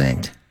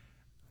sacrosanct.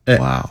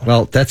 Wow.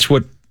 Well, that's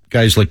what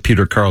guys like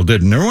Peter Karl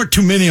did. And there weren't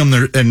too many of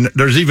them, and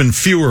there's even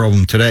fewer of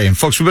them today. And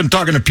folks, we've been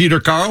talking to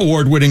Peter Karl,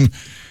 award-winning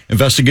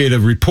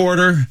investigative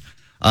reporter,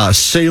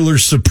 sailor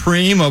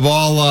supreme of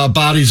all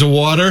bodies of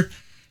water.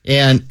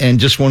 And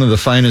just one of the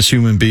finest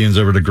human beings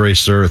ever to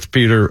grace the earth.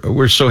 Peter,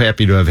 we're so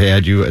happy to have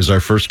had you as our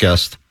first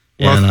guest.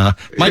 And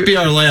might be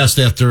our last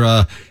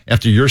after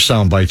your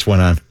sound bites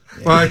went on.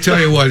 Well, I tell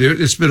you what,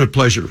 it's been a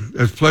pleasure.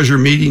 A pleasure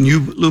meeting you,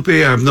 Lupe.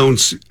 I've known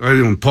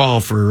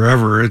Paul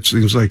forever. It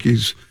seems like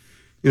he's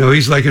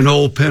like an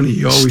old penny.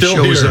 He always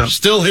shows up.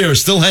 Still here,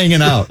 still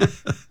hanging out.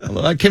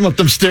 I came up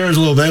them stairs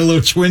a little bit, a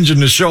little twinge in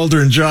the shoulder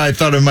and jaw. I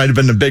thought it might have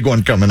been the big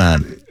one coming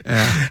on.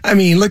 I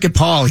mean, look at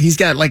Paul. He's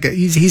got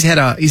he's had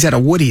a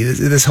Woody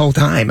this whole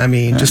time. I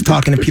mean, just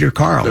talking to Peter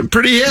Karl. I'm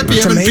pretty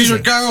happy having Peter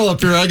Karl up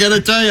here, I got to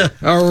tell you.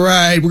 All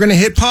right, we're going to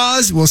hit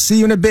pause. We'll see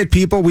you in a bit,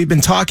 people. We've been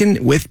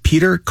talking with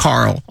Peter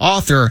Karl,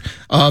 author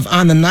of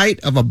On the Night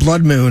of a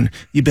Blood Moon.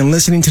 You've been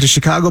listening to the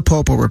Chicago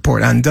PoPo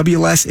Report on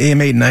WLS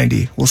AM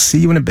 890. We'll see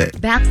you in a bit.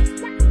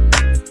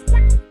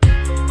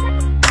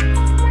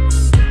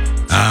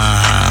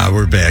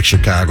 We're back,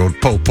 Chicago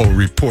PoPo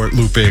Report.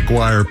 Lupe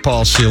Aguirre,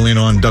 Paul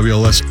Cialino on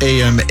WLS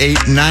AM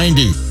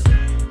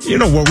 890. You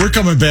know what we're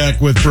coming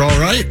back with, bro,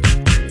 right?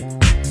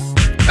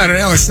 I don't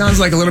know. It sounds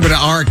like a little bit of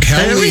R.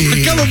 Kelly. Hey,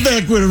 we're coming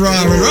back with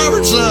Robert.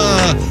 Robert's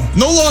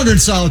no longer in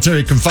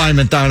solitary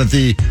confinement down at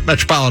the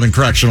Metropolitan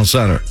Correctional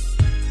Center.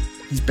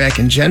 He's back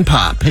in Gen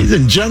Pop. He's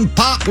in Gen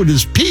Pop with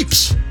his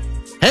peeps,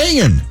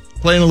 hanging,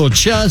 playing a little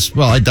chess.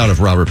 Well, I doubt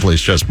if Robert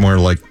plays chess, more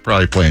like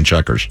probably playing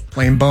checkers.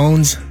 Playing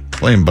bones.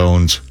 Playing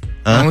bones.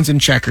 Bones and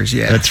checkers,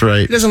 yeah. That's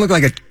right. He doesn't look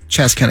like a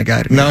chess kind of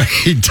guy to me. No,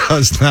 he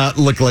does not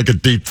look like a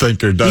deep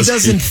thinker, does he? He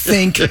doesn't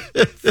think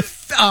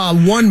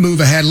one move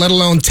ahead, let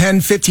alone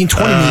 10, 15,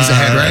 20 moves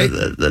ahead, right?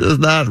 That is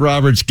not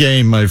Robert's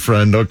game, my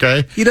friend,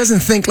 okay? He doesn't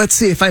think, let's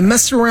see, if I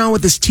mess around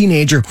with this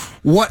teenager,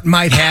 what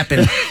might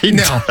happen? He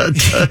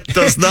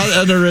does not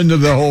enter into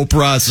the whole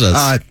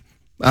process.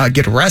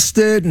 Get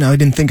arrested? No, he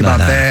didn't think about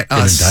that.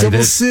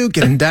 Civil suit?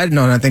 Get indicted?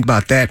 No, not think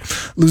about that.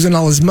 Losing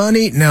all his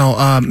money?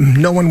 No.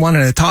 No one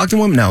wanted to talk to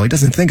him? No, he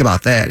doesn't think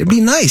about that. It'd be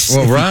nice.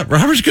 Well,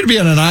 Robert's going to be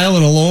on an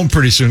island alone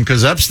pretty soon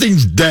because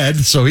Epstein's dead,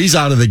 so he's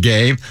out of the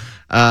game.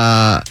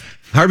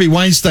 Harvey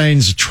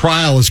Weinstein's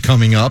trial is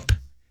coming up,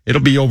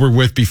 It'll be over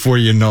with before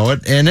you know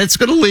it. And it's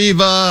going to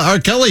leave R.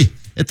 Kelly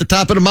at the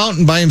top of the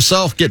mountain by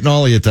himself, getting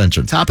all the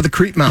attention. Top of the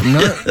creep mountain.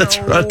 Huh? Yeah, that's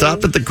right.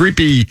 Top of the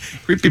creepy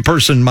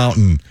person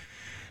mountain.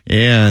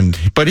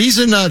 But he's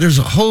in, there's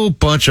a whole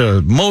bunch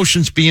of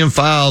motions being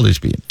filed. He's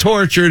being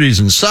tortured. He's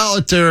in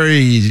solitary.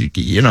 He's,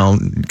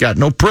 got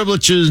no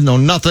privileges, no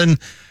nothing.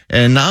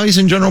 And now he's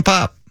in General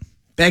Pop.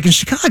 Back in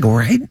Chicago,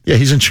 right? Yeah,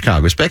 he's in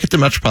Chicago. He's back at the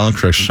Metropolitan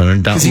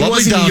Correctional Center.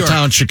 Lovely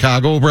downtown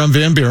Chicago over on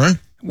Van Buren.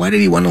 Why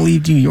did he want to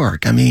leave New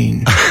York? I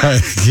mean,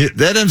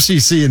 that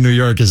MCC in New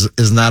York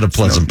is not a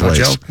pleasant place.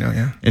 No joke. No,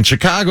 yeah. In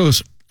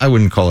Chicago's, I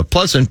wouldn't call it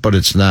pleasant, but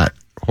it's not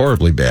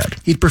horribly bad.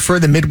 He'd prefer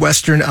the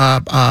Midwestern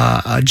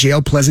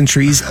jail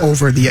pleasantries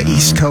over the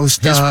East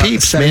Coast. His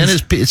peeps, settings.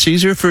 man. It's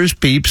easier for his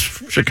peeps,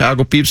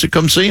 Chicago peeps, to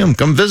come see him,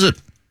 come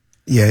visit.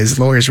 Yeah, his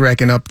lawyer's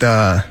racking up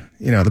the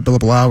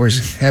billable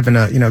hours, having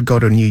to, go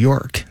to New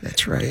York.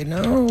 That's right.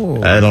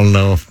 No. I don't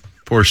know.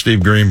 Poor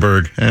Steve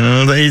Greenberg.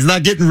 He's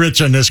not getting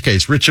rich on this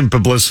case. Rich in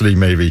publicity,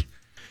 maybe.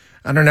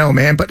 I don't know,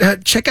 man.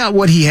 But check out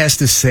what he has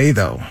to say,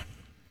 though.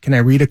 Can I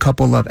read a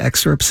couple of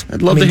excerpts?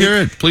 I'd love to hear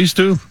it. Please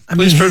do.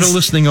 Please, for the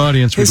listening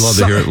audience, we'd love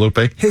to hear it,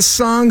 Lupe. His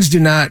songs do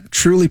not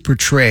truly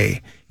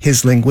portray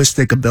his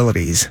linguistic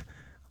abilities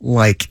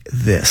like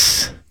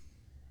this.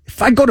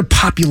 If I go to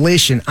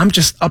population, I'm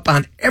just up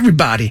on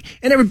everybody,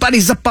 and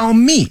everybody's up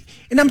on me.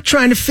 And I'm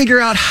trying to figure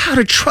out how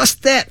to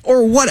trust that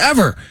or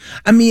whatever.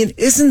 I mean,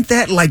 isn't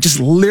that like just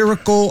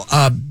lyrical,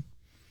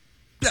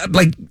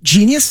 like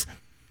genius?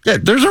 Yeah,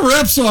 there's a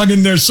rap song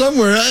in there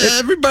somewhere.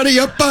 Everybody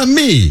up on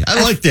me.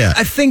 I like that.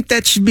 I think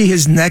that should be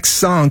his next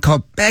song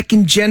called Back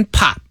in Gen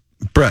Pop.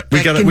 Brett,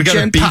 we got a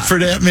beat for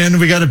that, man.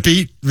 We got a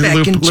beat.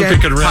 Lupe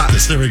could rap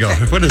this. There we go.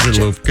 What is it,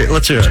 Lupe? Okay,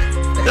 let's hear it.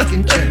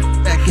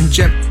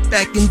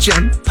 Back in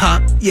Gen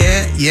Pop.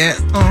 Yeah.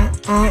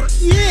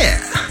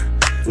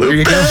 Lupe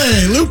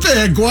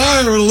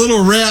Aguirre with a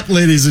little rap,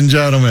 ladies and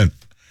gentlemen.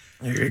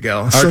 There you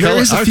go. So there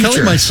is a future. R.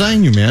 Kelly might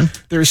sign you, man.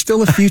 There is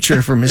still a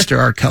future for Mr.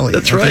 R. Kelly.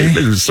 That's right.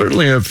 There's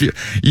certainly a few.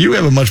 You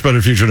have a much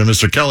better future than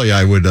Mr. Kelly,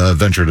 I would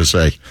venture to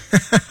say.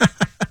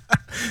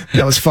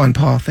 That was fun,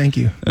 Paul. Thank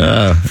you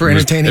for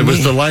entertaining me. It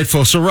was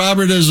delightful. So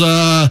Robert is,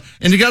 and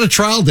you got a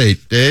trial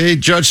date. The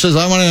judge says,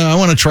 I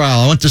want a trial.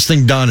 I want this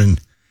thing done in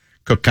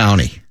Cook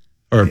County.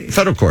 Or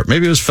federal court.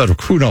 Maybe it was federal.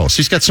 Who knows?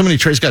 He's got so many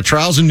trials. He's got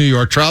trials in New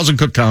York, trials in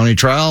Cook County,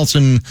 trials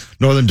in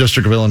Northern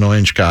District of Illinois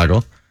and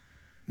Chicago.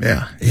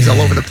 Yeah, he's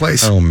all over the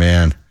place. Oh,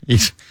 man.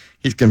 He's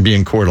going to be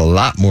in court a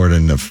lot more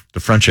than the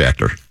French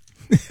actor.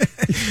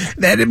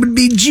 That it would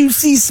be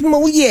Juicy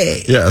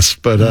Smollett. Yes,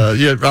 but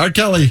R.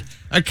 Kelly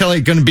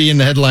going to be in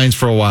the headlines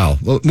for a while.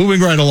 Well, moving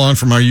right along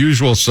from our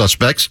usual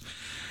suspects.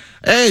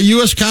 Hey,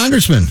 U.S.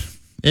 Congressman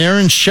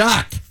Aaron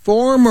Schock.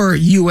 Former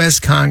U.S.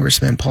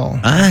 Congressman, Paul.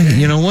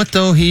 You know what,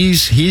 though?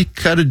 He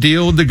cut a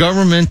deal with the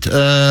government.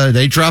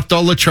 They dropped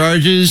all the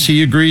charges.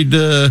 He agreed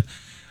to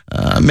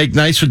make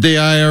nice with the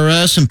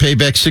IRS and pay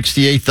back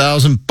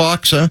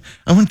 $68,000.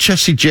 I want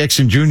Jesse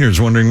Jackson Jr.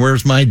 is wondering,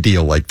 where's my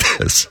deal like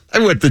this? I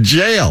went to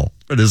jail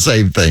for the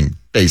same thing,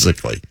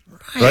 basically.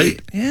 Right?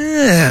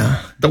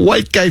 Yeah. The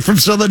white guy from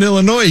Southern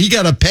Illinois, he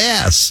got a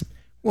pass.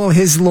 Well,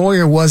 his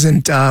lawyer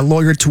wasn't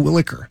Lawyer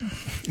Terwilliger.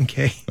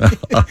 Okay.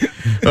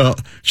 Well,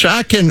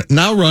 Schock can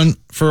now run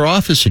for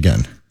office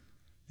again,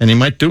 and he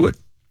might do it.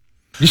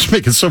 He's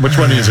making so much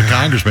money as a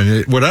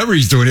congressman. Whatever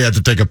he's doing, he had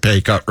to take a pay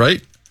cut,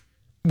 right?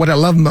 What I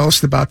love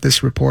most about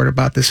this report,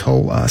 about this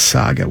whole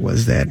saga,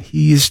 was that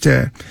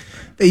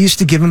they used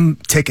to give him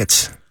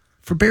tickets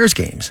for Bears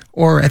games,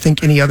 or I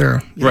think any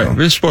other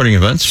sporting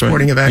events.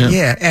 Sporting event,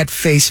 yeah, at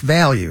face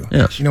value.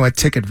 Yes. At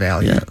ticket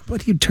value. Yeah.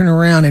 But he'd turn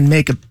around and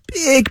make a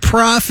big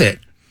profit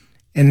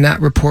and not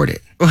report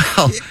it.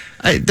 Well,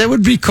 that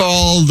would be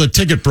called the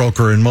ticket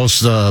broker in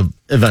most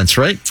events,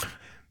 right?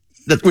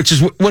 Which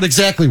is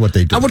exactly what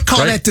they do. I would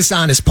call that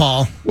dishonest,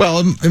 Paul. Well,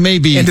 it may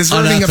be and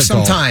deserving unethical. of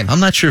some time. I'm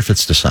not sure if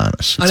it's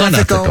dishonest. It's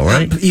unethical,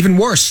 right? Even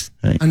worse,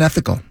 right?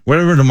 Unethical.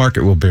 Whatever the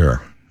market will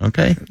bear.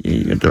 Okay,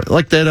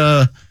 like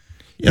that.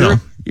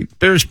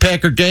 Bears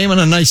Packer game on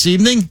a nice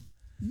evening.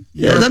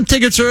 Yeah, them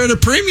tickets are at a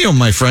premium,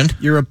 my friend.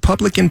 You're a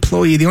public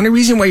employee. The only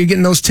reason why you're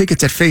getting those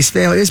tickets at face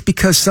value is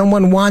because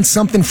someone wants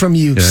something from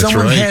you. That's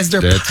someone right. has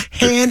their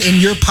hand in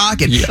your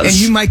pocket, yes. and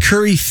you might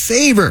curry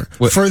favor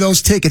for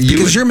those tickets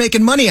because you're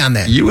making money on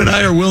that. You and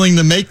I are willing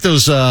to make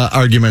those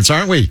arguments,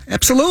 aren't we?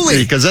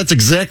 Absolutely. Because that's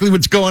exactly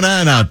what's going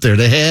on out there.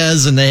 The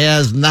has and the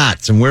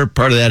has-nots, and we're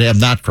part of that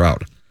have-not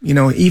crowd.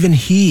 Even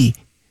he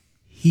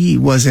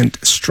wasn't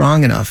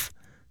strong enough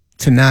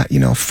to not,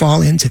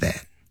 fall into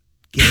that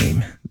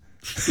game.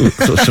 So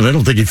I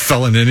don't think he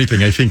fell into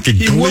anything. I think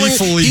he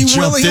gleefully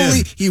jumped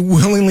in. He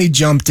willingly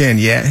jumped in.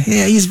 Yeah.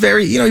 He's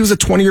very. He was a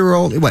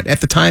 20-year-old. What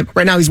at the time?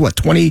 Right now he's what?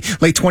 20,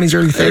 late 20s,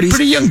 early 30s.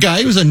 Pretty young guy.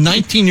 He was a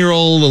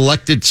 19-year-old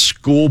elected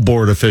school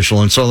board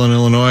official in Southern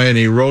Illinois, and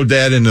he rode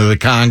that into the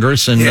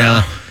Congress.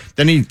 And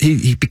Then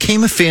he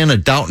became a fan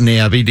of Downton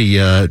Abbey,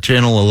 the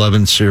Channel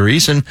 11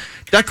 series, and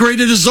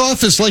decorated his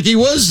office like he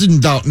was in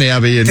Downton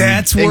Abbey and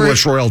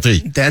English royalty.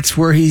 That's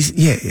what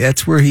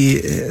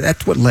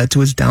led to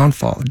his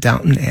downfall,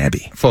 Downton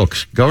Abbey.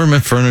 Folks,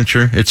 government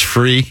furniture, it's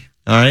free.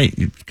 All right,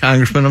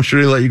 Congressman, I'm sure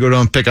they let you go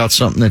down and pick out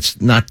something that's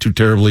not too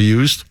terribly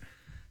used.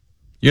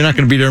 You're not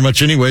going to be there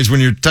much anyways when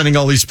you're attending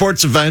all these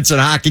sports events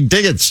and hocking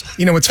tickets.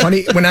 You know what's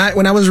funny? when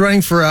I was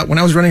running for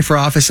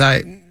office,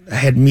 I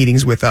had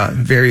meetings with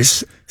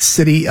various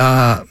city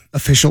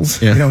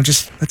officials. Yeah. You know,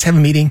 just let's have a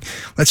meeting,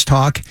 let's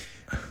talk.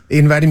 They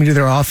invited me to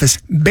their office.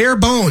 Bare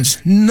bones,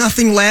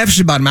 nothing lavish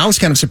about them. I was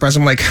kind of surprised.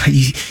 I'm like,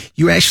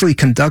 you actually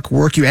conduct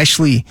work? You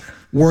actually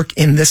work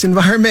in this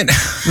environment?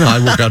 No,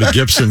 I work out of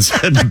Gibson's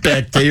at the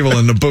back table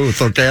in the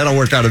booth. Okay, I don't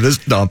work out of this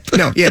dump.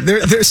 No, yeah,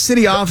 their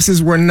city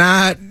offices were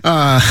not.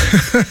 Bro,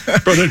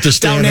 they're at the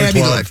Standard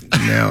Club.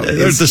 No,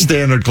 they're at the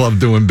Standard Club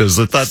doing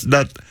business.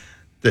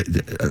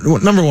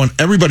 Number one,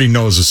 everybody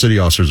knows the city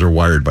officers are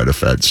wired by the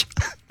feds.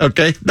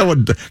 Okay, no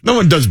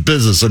one does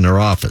business in their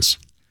office.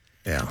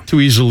 Yeah, too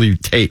easily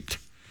taped.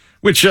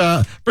 Which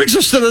brings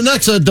us to the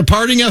next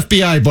departing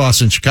FBI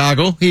boss in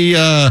Chicago. He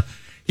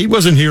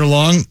wasn't here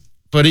long,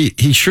 but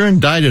he sure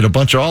indicted a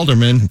bunch of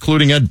aldermen,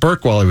 including Ed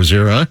Burke, while he was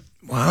here, huh?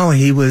 Well,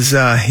 he was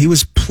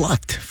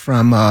plucked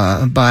from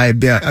by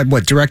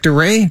Director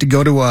Ray to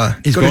go to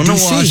he's go going to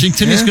DC.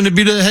 Washington. Yeah. He's going to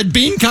be the head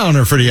bean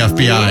counter for the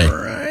FBI,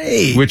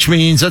 right? Which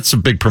means that's a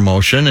big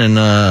promotion. And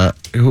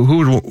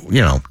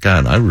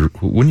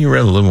wouldn't you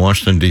rather live in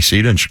Washington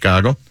D.C. than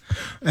Chicago?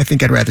 I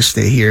think I'd rather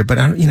stay here, but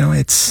he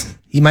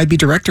might be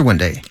director one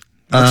day.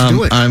 Let's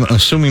do it. I'm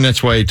assuming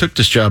that's why he took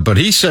this job. But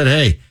he said,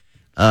 "Hey,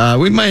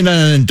 we might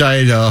not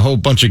indict a whole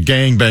bunch of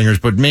gangbangers,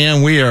 but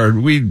man,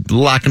 we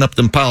locking up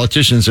them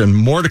politicians, and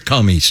more to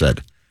come." He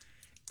said,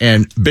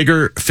 and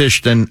bigger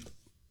fish than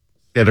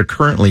that are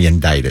currently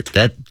indicted.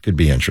 That could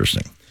be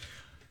interesting.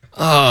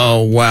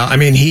 Oh wow! I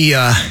mean,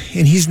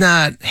 and he's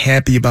not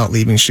happy about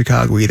leaving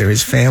Chicago either.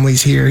 His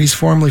family's here. He's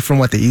formerly from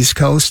the East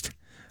Coast.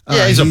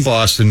 Yeah, he's a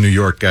Boston, New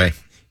York guy.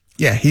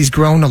 Yeah, he's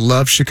grown to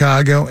love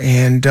Chicago,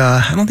 and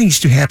I don't think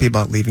he's too happy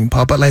about leaving,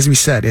 Paul. But as we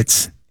said,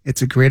 it's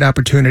a great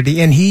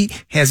opportunity, and he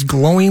has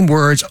glowing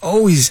words.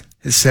 Always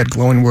has said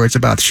glowing words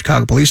about the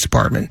Chicago Police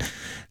Department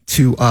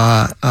to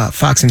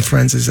Fox and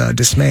Friends'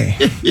 dismay.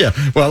 Yeah,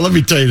 well, let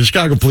me tell you, the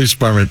Chicago Police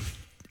Department,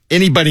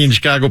 anybody in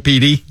Chicago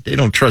PD, they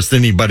don't trust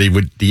anybody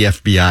with the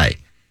FBI.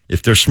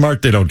 If they're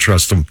smart, they don't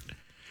trust them.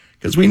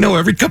 Because we know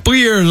every couple of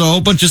years, a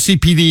whole bunch of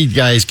CPD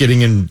guys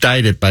getting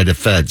indicted by the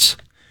feds.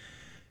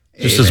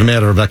 Just as a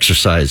matter of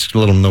exercise, to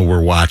let them know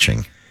we're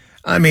watching.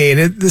 I mean,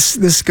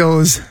 this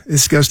goes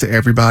to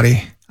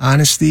everybody.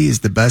 Honesty is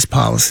the best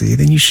policy.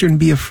 Then you shouldn't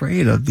be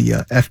afraid of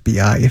the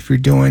FBI if you're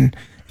doing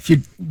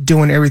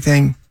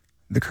everything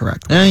the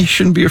correct way. You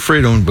shouldn't be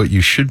afraid of them, but you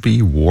should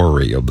be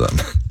wary of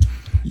them.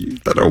 You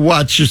better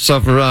watch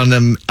yourself around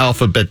them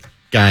alphabet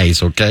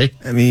guys, okay?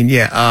 I mean,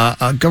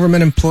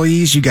 government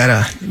employees, you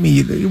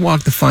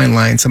walk the fine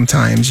line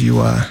sometimes,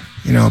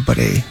 but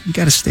you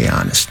gotta stay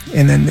honest.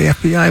 And then the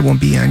FBI won't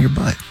be on your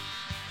butt.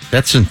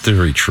 That's in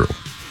theory true.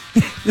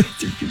 You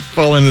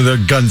fall into their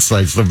gun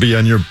sights, they'll be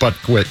on your butt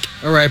quick.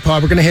 All right,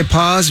 Paul, we're gonna hit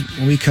pause.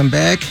 When we come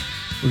back,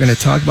 we're gonna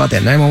talk about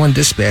that 911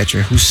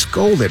 dispatcher who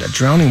scolded a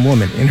drowning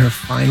woman in her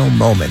final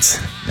moments.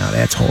 Now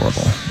that's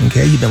horrible.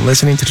 Okay, you've been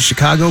listening to the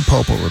Chicago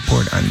PoPo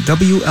Report on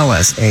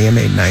WLS AM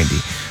 890.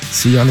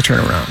 See you on the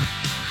turnaround.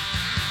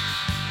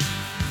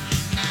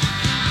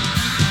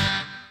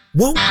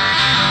 Whoa.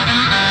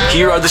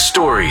 Here are the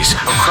stories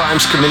of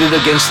crimes committed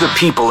against the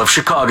people of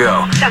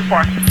Chicago.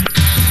 10-4.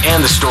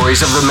 And the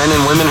stories of the men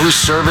and women who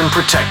serve and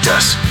protect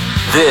us.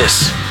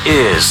 This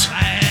is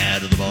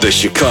the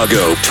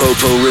Chicago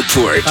PoPo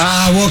Report.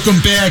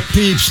 Welcome back,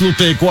 peeps. Lupe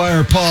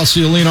Aguirre, Paul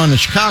Ciolino on the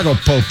Chicago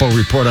PoPo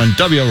Report on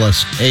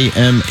WLS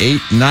AM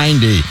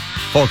 890.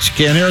 Folks, you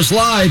can't hear us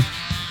live.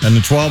 And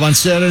the 12 on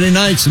Saturday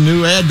nights, the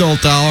new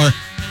adult hour.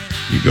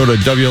 You go to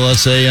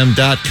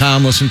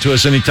WLSAM.com, listen to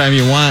us anytime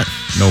you want.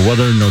 No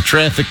weather, no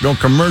traffic, no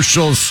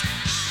commercials.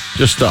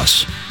 Just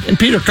us. And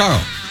Peter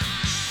Karl.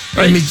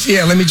 Right?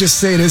 Let me just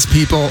say this,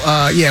 people.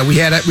 We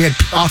had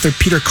author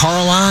Peter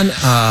Karl on.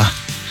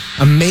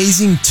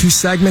 Amazing 2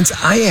 segments.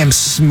 I am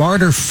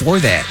smarter for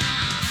that.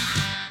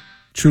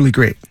 Truly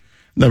great.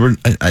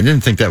 I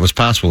didn't think that was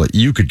possible that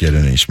you could get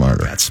any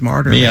smarter. That's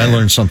smarter. Me, man. I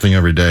learn something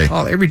every day.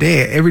 Oh, every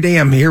day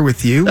I'm here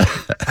with you.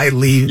 I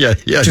leave.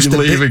 just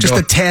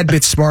a tad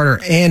bit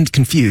smarter and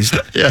confused.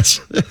 Yes.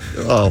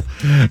 Oh,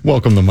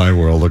 welcome to my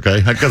world,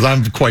 okay? Because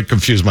I'm quite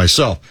confused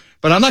myself.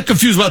 But I'm not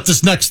confused about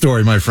this next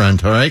story, my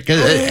friend, all right?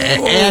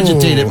 It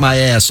agitated my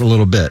ass a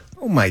little bit.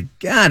 Oh, my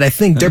God. I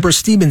think Deborah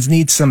Stevens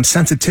needs some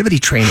sensitivity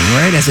training,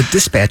 right, as a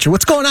dispatcher.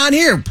 What's going on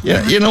here?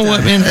 Yeah, you know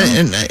what, man?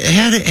 And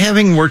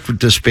having worked with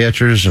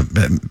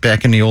dispatchers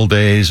back in the old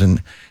days,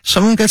 and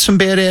some of them got some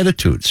bad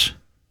attitudes.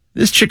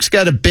 This chick's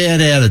got a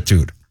bad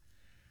attitude.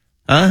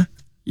 Huh?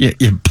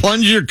 You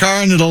plunge your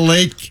car into the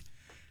lake,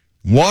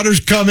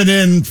 water's coming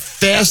in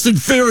fast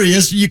and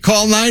furious, you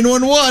call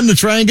 911 to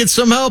try and get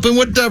some help, and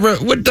what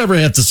Deborah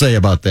have to say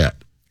about that?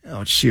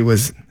 Oh, she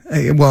was...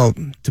 Well,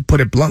 to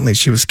put it bluntly,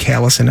 she was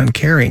callous and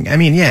uncaring. I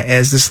mean, yeah,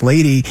 as this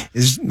lady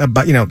is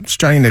about,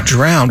 starting to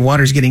drown,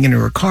 water's getting into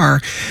her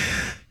car.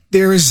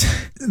 There is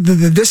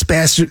the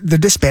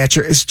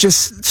dispatcher is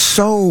just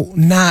so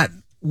not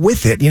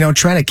with it,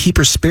 trying to keep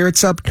her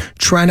spirits up,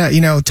 trying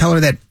to, tell her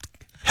that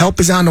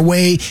help is on the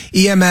way,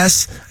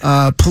 EMS,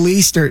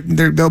 police,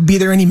 they'll be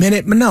there any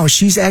minute. But no,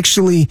 she's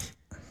actually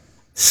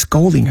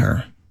scolding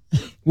her.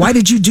 Why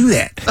did you do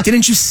that?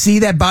 Didn't you see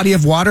that body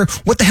of water?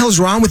 What the hell's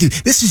wrong with you?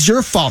 This is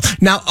your fault.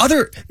 Now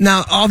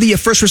all the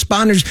first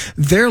responders,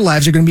 their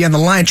lives are going to be on the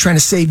line trying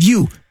to save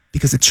you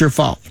because it's your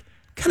fault.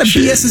 What kind of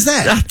BS is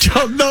that? I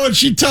don't know. And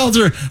she tells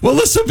her, well,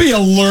 this will be a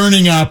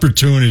learning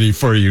opportunity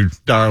for you,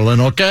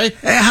 darling, okay?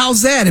 Hey,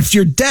 how's that if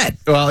you're dead?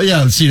 Well,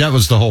 yeah, see, that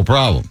was the whole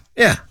problem.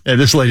 Yeah.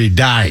 This lady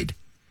died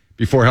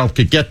before help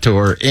could get to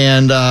her.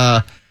 And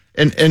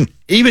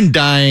even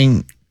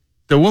dying,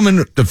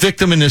 the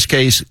victim in this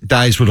case,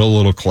 dies with a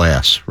little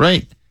class,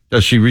 right?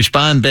 Does she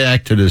respond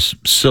back to this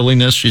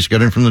silliness she's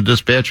getting from the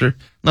dispatcher?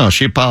 No,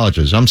 she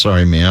apologizes. I'm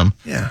sorry, ma'am.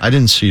 Yeah. I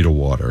didn't see the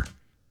water.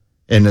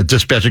 And the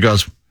dispatcher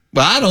goes,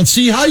 well, I don't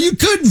see how you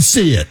couldn't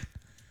see it.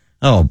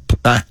 Oh,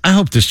 I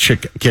hope this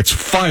chick gets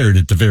fired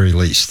at the very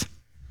least.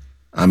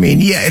 I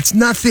mean, yeah, it's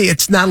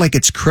not like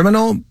it's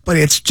criminal, but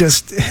it's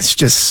just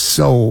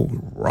so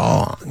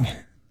wrong.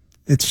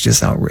 It's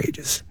just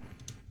outrageous.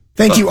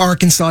 Thank you,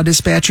 Arkansas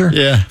dispatcher.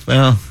 Yeah,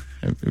 well,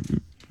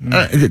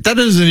 that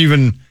doesn't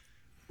even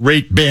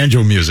rate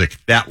banjo music,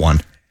 that one.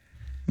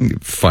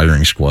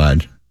 Firing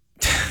squad.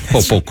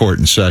 PoPo court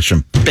in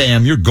session.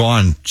 Bam, you're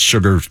gone,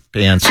 sugar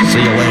pants.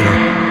 See you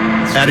later.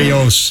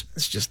 Adios.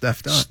 It's just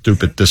effed up.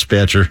 Stupid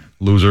dispatcher,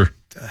 loser.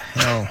 The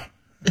hell.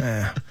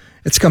 Yeah.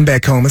 Let's come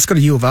back home. Let's go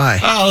to U of I.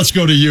 Oh, let's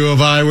go to U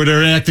of I where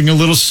they're acting a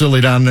little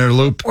silly down there,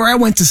 Loop. Where I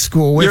went to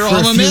school with for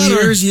a few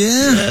years.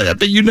 Yeah.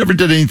 But you never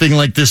did anything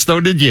like this, though,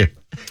 did you?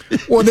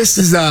 Well, this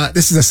is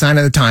a sign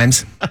of the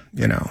times.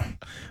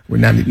 We're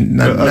not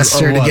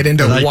necessary to get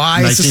into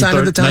why it's a sign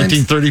of the times.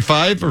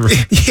 1935 or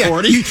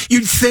 40?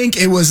 You'd think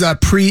it was a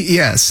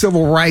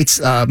civil rights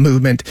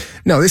movement.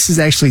 No, this is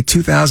actually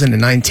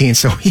 2019.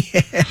 So we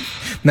had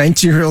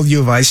 19-year-old U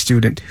of I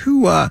student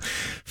who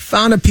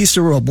found a piece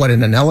of rope,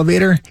 in an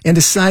elevator, and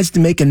decides to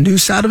make a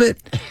noose out of it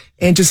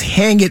and just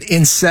hang it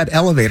in said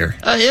elevator.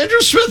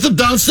 Andrew Smith of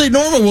Downstate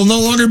Normal will no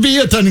longer be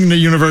attending the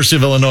University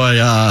of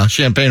Illinois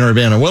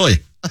Champaign-Urbana-Willey.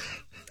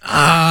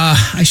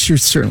 I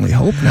certainly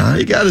hope not.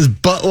 He got his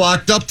butt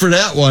locked up for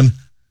that one.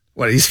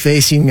 What, he's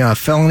facing a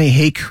felony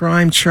hate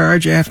crime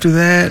charge after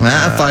that?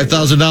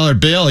 $5,000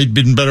 bail. He'd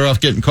been better off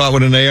getting caught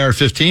with an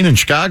AR-15 in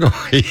Chicago.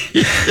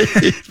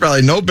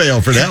 Probably no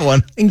bail for that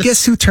one. And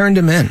guess who turned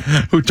him in?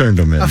 Who turned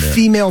him in? A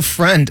female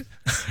friend.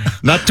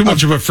 Not too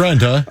much of a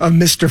friend, huh? Of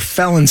Mr.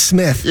 Felon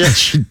Smith. Yeah,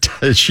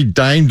 she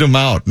dined him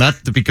out. Not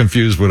to be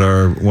confused with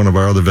one of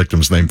our other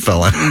victims named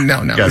Felon.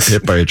 No. Got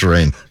hit by a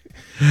train.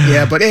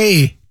 Yeah, but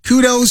hey,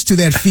 kudos to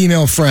that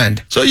female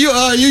friend. So you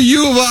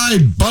U of I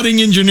budding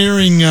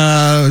engineering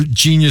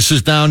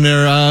geniuses down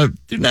there,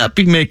 do not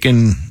be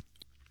making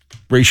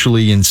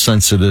racially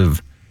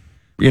insensitive,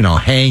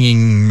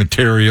 hanging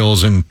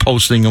materials and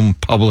posting them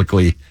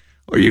publicly,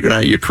 or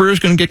your career's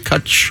gonna get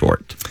cut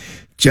short.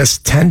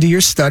 Just tend to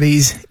your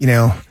studies,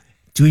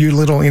 do your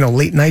little,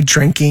 late night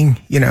drinking,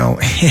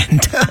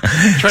 and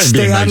try and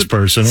be a nice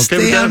person,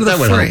 okay? That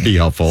would be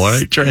helpful, all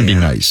right? Try and be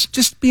nice.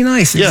 Just be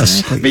nice.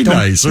 Exactly. Yes, be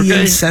nice, okay? Don't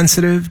be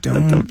insensitive.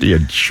 Don't be a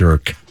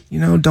jerk.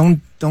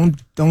 Don't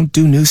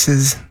do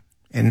nooses,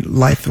 and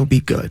life will be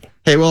good.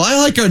 Hey, well, I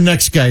like our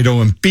next guy,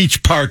 though, in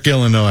Beach Park,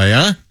 Illinois,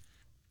 huh?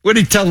 What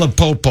did he tell the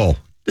PoPo?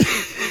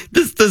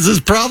 This is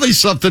probably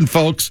something,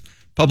 folks.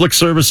 Public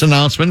service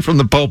announcement from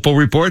the PoPo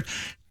report.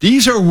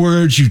 These are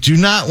words you do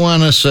not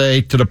want to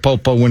say to the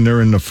PoPo when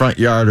they're in the front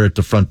yard or at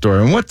the front door.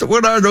 And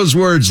what are those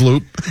words,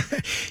 Loop?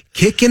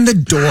 Kick in the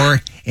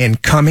door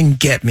and come and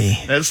get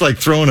me. That's like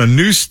throwing a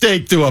new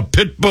steak to a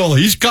pit bull.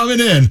 He's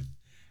coming in.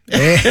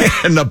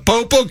 And the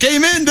PoPo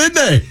came in, didn't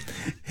they?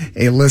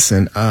 Hey,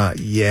 listen,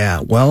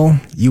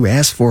 well, you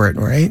asked for it,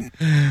 right?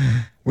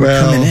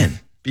 We're coming in.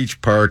 Beach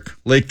Park,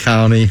 Lake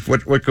County,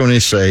 what can they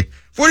say?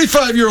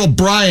 45-year-old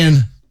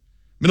Brian,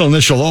 middle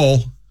initial O,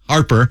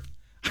 Harper,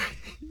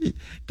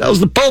 tells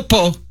the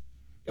PoPo,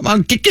 come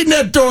on, kick in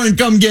that door and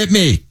come get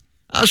me.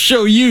 I'll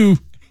show you.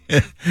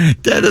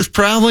 That is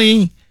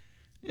probably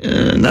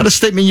not a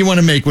statement you want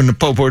to make when the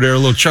PoPo there a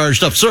little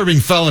charged up, serving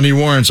felony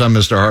warrants on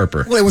Mr.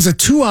 Harper. Well, it was a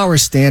 2-hour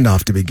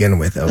standoff to begin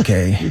with,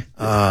 okay?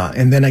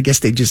 And then I guess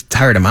they just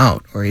tired him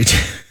out, or he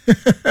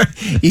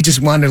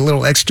just wanted a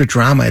little extra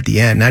drama at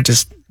the end, not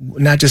just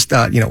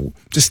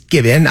just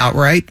give in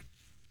outright.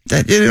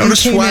 The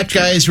SWAT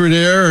guys were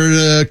there, or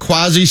the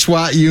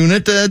quasi-SWAT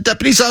unit, the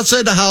deputies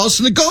outside the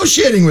house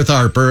negotiating with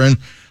Harper, and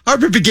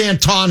Harper began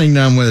taunting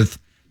them with,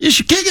 you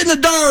should kick in the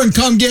door and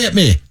come get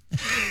me.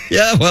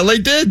 Yeah, well, they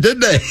did,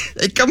 didn't they?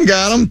 They come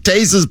got him,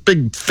 tased his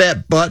big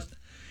fat butt,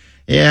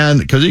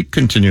 and because he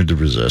continued to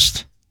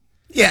resist.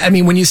 Yeah, I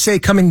mean, when you say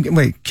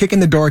kick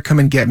in the door, come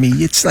and get me,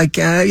 it's like,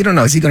 you don't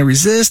know, is he going to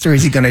resist or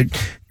is he going to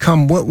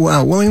come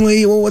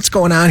willingly? Well, what's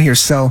going on here?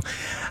 So,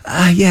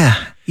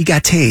 he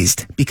got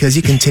tased because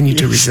he continued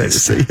to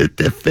resist. He hit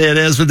that fat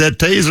ass with that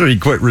taser. He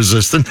quit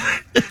resisting.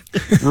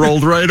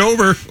 Rolled right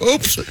over.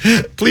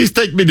 Oops. Please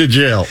take me to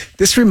jail.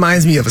 This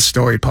reminds me of a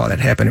story, Paul, that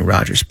happened in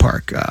Rogers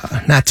Park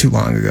not too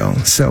long ago.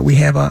 So we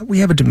have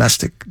a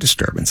domestic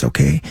disturbance,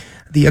 okay?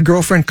 The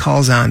girlfriend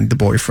calls on the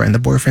boyfriend. The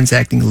boyfriend's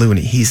acting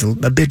loony. He's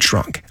a bit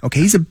drunk.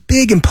 Okay, he's a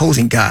big,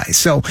 imposing guy.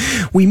 So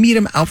we meet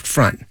him out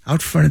front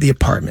of the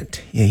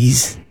apartment. Yeah,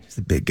 he's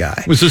a big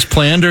guy. Was this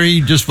planned, or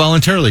he just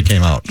voluntarily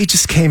came out? He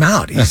just came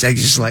out. He's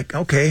just like,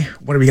 okay,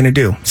 what are we gonna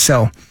do?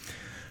 So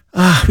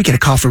we get a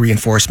call for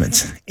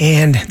reinforcements,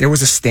 and there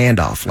was a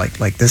standoff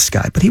like this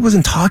guy, but he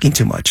wasn't talking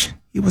too much.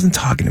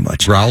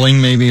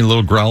 Growling, maybe a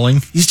little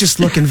growling. He's just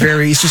looking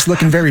very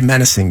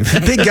menacing.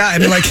 Big guy. I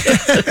mean, like,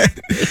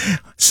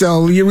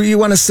 so you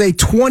want to say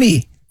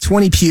 20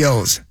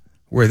 POs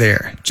were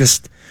there,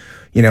 just,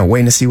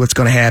 waiting to see what's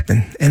going to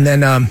happen. And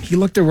then, he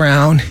looked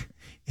around.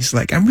 He's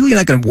like, I'm really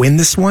not going to win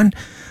this one,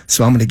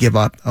 so I'm going to give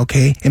up.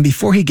 Okay. And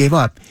before he gave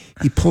up,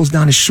 he pulls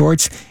down his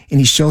shorts and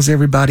he shows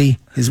everybody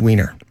his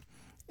wiener.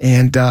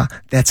 And,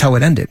 that's how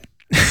it ended.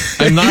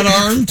 I'm not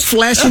armed.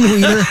 Flashing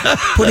wiener,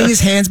 putting his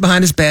hands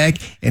behind his back,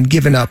 and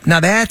giving up. Now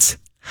that's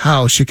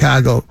how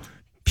Chicago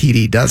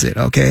PD does it,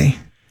 okay?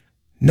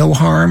 No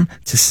harm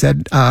to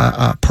said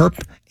perp,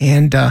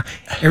 and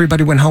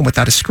everybody went home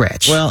without a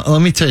scratch. Well,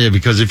 let me tell you,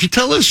 because if you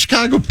tell the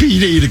Chicago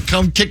PD to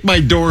come kick my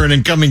door in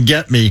and come and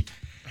get me,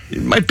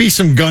 it might be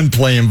some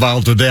gunplay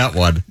involved with that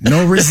one.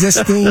 No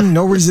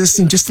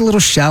resisting, just a little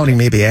shouting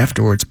maybe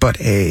afterwards. But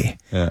hey,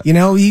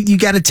 you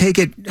got to take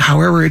it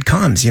however it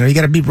comes. You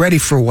got to be ready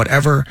for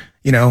whatever,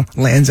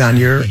 lands on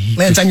your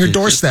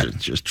doorstep.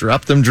 Just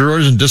dropped them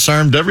drawers and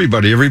disarmed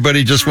everybody.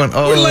 Everybody just went,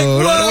 I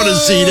don't want to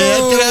see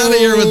that. Get out of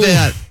here with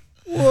that.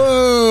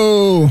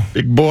 Whoa.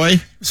 Big boy.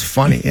 It was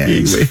funny. Yeah,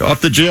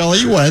 off the jail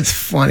he went. It's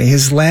funny.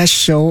 His last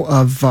show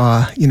of,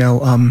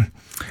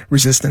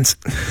 resistance.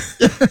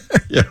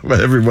 Yeah, but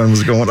everyone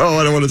was going,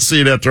 I don't want to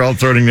see it after all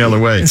turning the other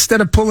way.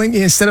 Instead of doing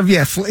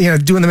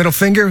the middle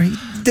finger, he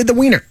did the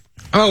wiener.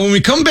 Oh, when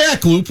we come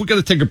back, Loop, we got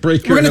to take a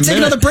break here. We're going to take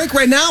another break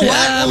right now.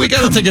 Yeah, we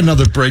got to take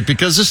another break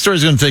because this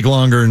story's going to take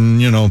longer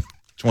than,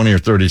 20 or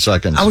 30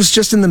 seconds. I was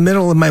just in the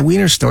middle of my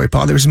wiener story,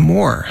 Paul. There's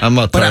more. I'm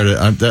not tired.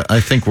 I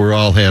think we're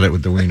all had it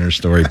with the wiener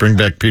story. Bring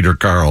back Peter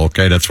Karl,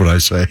 okay? That's what I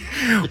say.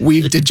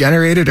 We've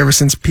degenerated ever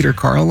since Peter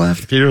Karl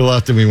left. Peter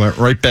left and we went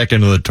right back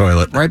into the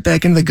toilet. Right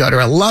back into the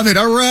gutter. I love it.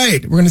 All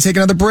right. We're going to take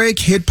another break.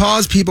 Hit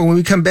pause, people. When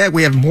we come back,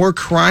 we have more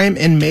crime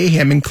and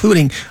mayhem,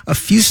 including a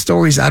few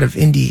stories out of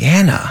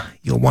Indiana.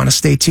 You'll want to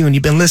stay tuned.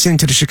 You've been listening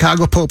to the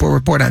Chicago PoPo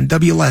Report on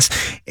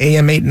WLS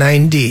AM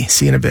 89D.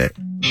 See you in a bit.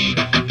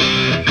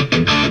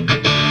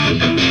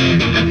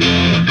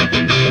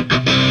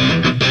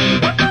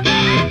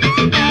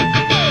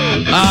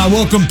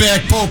 Welcome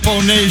back,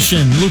 PoPo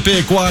Nation. Lupe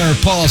Aguirre,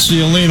 Paul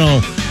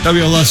Ciolino,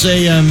 WLS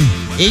AM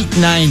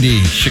 890,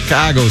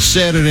 Chicago,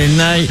 Saturday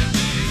night.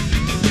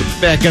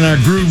 Back in our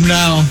groove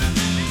now.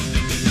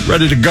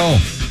 Ready to go.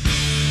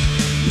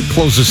 We'll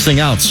close this thing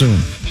out soon.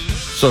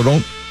 So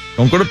don't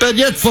go to bed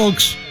yet,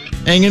 folks.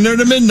 Hang in there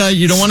to midnight.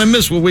 You don't want to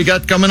miss what we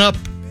got coming up.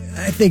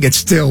 I think it's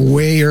still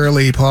way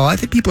early, Paul. I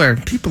think people are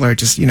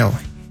just,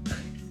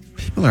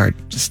 people are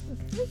just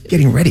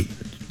getting ready.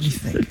 What do you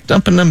think? They're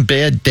dumping them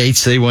bad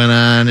dates they went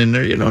on, and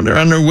they're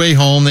on their way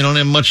home. They don't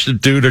have much to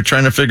do. They're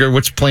trying to figure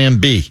what's plan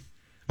B.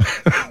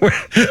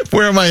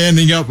 Where am I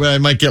ending up? I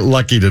might get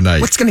lucky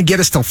tonight. What's going to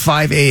get us till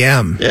 5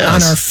 a.m.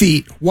 on our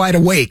feet, wide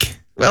awake?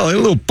 Well, a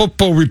little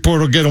PoPo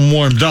report will get them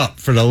warmed up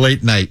for the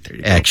late night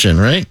action,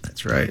 right?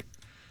 That's right.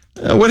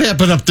 What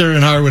happened up there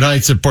in Harwood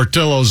Heights at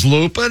Portillo's,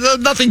 Loop?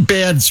 Nothing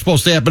bad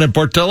supposed to happen at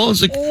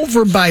Portillo's.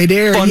 Over by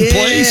there. Fun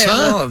place,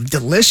 huh? Oh,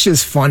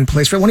 delicious, fun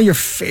place. Right? One of your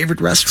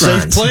favorite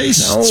restaurants. Safe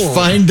place. No. It's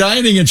fine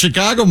dining in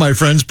Chicago, my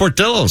friends.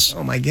 Portillo's.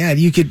 Oh, my God.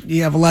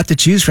 You have a lot to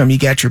choose from. You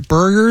got your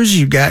burgers.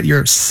 You got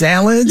your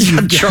salads.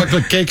 You got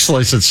chocolate cake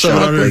slice at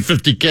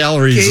 750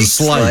 calories a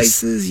slice.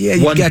 Slices. Yeah,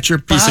 you got your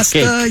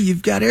pasta.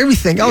 You've got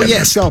everything. Oh,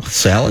 yeah. So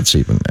salads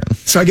even, man.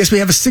 So I guess we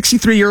have a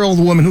 63-year-old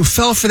woman who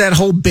fell for that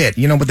whole bit.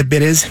 You know what the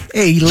bit is?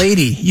 Hey,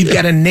 lady, you've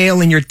got a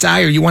nail in your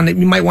tire. You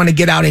might want to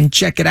get out and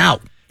check it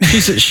out.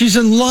 She's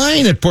in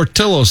line at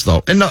Portillo's,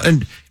 though.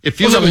 And if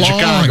you live in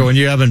Chicago and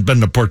you haven't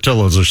been to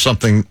Portillo's, there's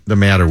something the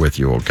matter with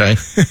you, okay?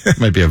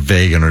 Might be a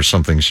vegan or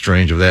something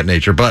strange of that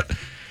nature. But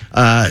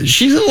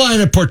she's in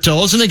line at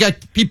Portillo's, and they got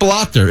people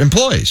out there,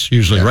 employees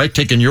usually, right?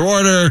 Taking your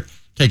order,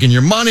 taking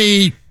your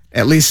money.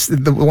 At least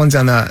the ones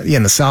on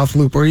the South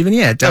Loop or even,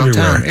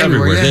 downtown.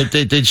 Everywhere.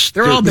 Yeah.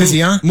 They're all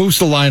busy, huh? Moves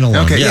the line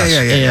along. Okay, yes.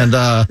 yeah.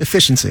 And,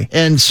 efficiency.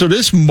 And so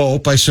this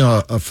mope, I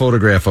saw a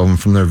photograph of him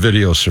from their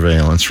video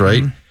surveillance,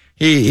 right?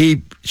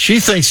 Mm-hmm. She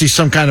thinks he's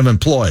some kind of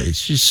employee.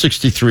 She's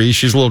 63.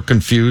 She's a little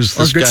confused.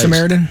 Or Good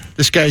Samaritan.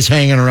 This guy's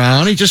hanging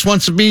around. He just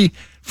wants to be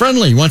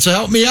friendly. He wants to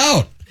help me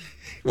out.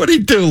 What'd he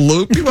do,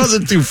 Luke? He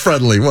wasn't too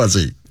friendly, was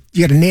he?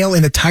 You got a nail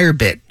in the tire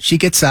bit. She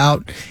gets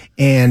out,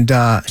 and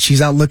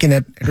she's out looking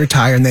at her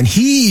tire, and then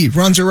he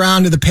runs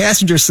around to the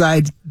passenger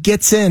side,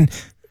 gets in,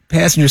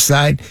 passenger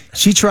side.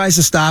 She tries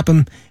to stop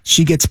him.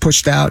 She gets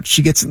pushed out.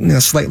 She gets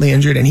slightly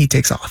injured, and he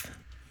takes off.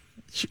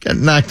 She got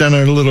knocked on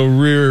her little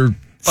rear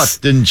butt,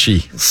 didn't she?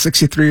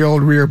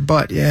 63-year-old rear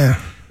butt, yeah.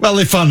 Well,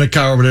 they found the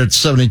car over there at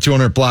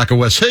 7200 block of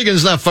West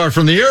Higgins, not far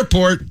from the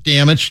airport,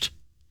 damaged.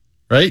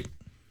 Right?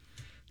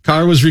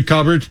 Car was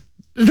recovered.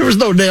 There was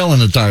no nail in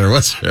the tire,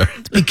 was there?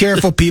 Be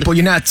careful, people.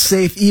 You're not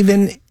safe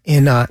even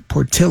in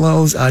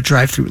Portillo's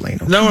drive-through lane.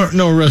 Okay?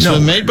 No arrest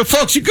was made. But,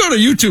 folks, you go to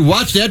YouTube,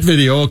 watch that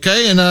video,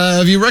 okay? And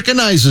if you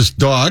recognize this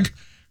dog,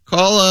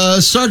 call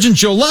Sergeant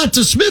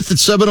Jolanta Smith at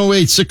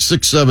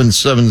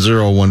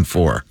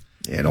 708-667-7014.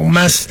 Yeah, don't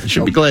mess. You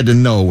should be glad to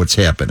know what's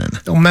happening.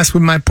 Don't mess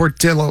with my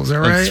Portillo's, all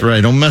right? That's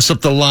right. Don't mess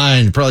up the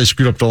line. You probably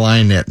screwed up the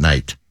line that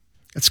night.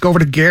 Let's go over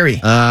to Gary.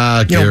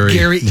 Gary.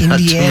 Gary, Indiana. Not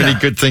too many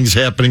good things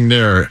happening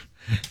there.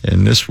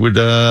 And this would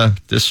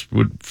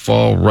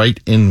fall right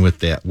in with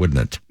that, wouldn't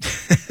it?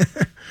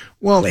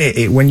 Well,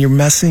 when you're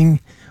messing,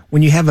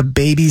 when you have a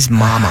baby's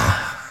mama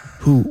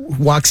who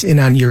walks in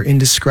on your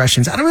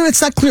indiscretions, I don't know.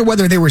 It's not clear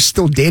whether they were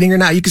still dating or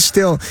not. You could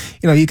still,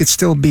 you could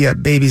still be a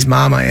baby's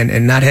mama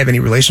and not have any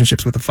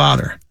relationships with the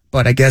father.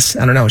 But I guess,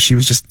 I don't know, she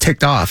was just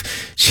ticked off.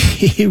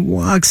 She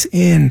walks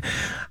in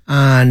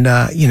on,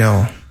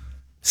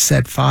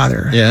 said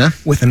father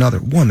with another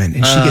woman,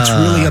 and she gets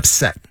really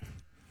upset.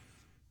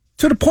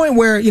 To the point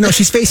where,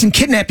 she's facing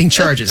kidnapping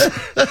charges.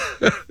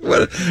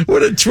 What a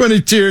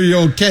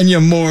 22-year-old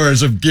Kenya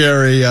Moores of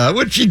Gary.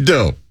 What'd she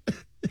do?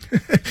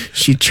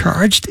 She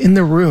charged in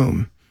the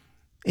room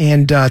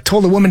and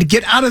told the woman to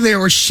get out of there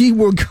or she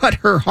will cut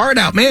her heart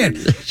out, man.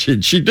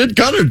 She did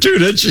cut her too,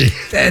 didn't she?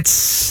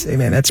 That's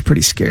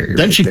pretty scary.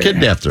 Then right she there.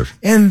 Kidnapped her.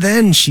 And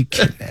then she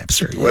kidnaps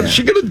her. What is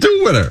she going to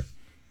do with her?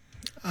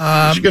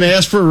 Is she going to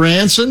ask for a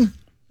ransom?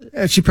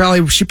 She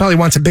probably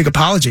wants a big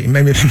apology.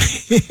 Maybe.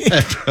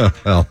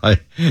 Well,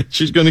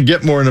 she's going to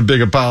get more than a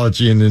big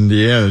apology in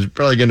Indiana. She's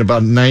probably getting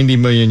about 90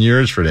 million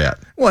years for that.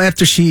 Well,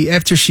 after she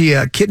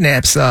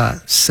kidnaps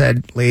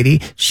said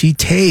lady, she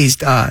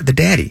tased the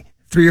daddy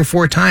 3 or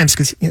 4 times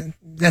because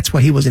that's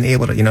why he wasn't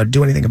able to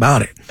do anything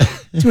about it.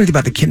 Do anything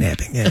about the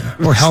kidnapping,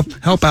 or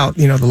help out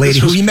the lady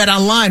who he met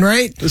online,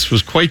 right? This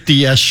was quite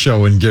the S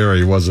show in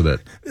Gary, wasn't it?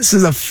 This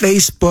is a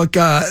Facebook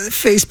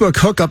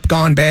hookup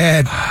gone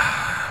bad.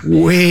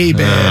 Way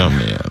bad. Oh,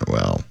 man.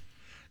 Well,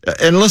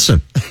 and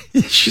listen,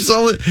 she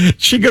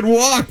could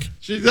walk.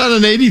 She's got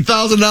an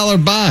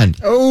 $80,000 bond.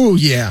 Oh,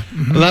 yeah.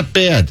 Mm-hmm. Not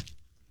bad.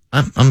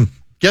 I'm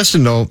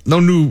guessing, though, no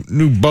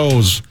new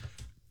beaux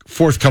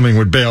forthcoming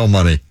with bail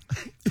money.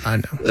 I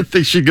know. I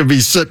think she could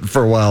be sitting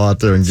for a while out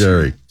there in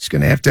Gary. She's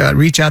going to have to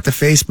reach out to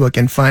Facebook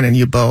and find a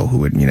new beau who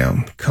would,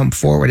 come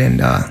forward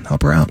and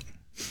help her out.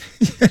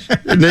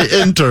 In the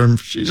interim,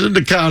 she's in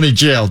the county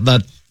jail,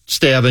 not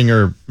stabbing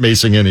or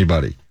macing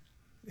anybody.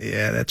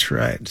 Yeah, that's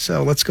right.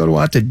 So let's go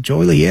to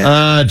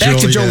Joliet. Back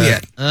to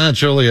Joliet.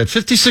 Joliet.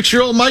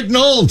 56-year-old Mike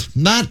Nold.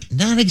 Not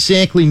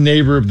exactly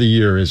neighbor of the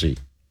year, is he?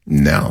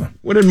 No.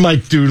 What did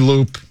Mike do,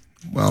 Loop?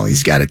 Well,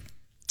 he's got a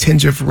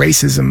tinge of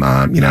racism,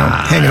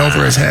 hanging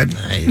over his head.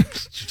 I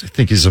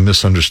think he's a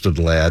misunderstood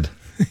lad.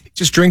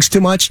 Just drinks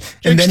too much,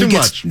 then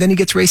he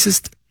gets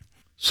racist.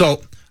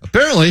 So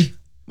apparently,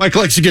 Mike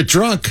likes to get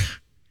drunk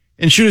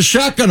and shoot his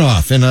shotgun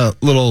off in a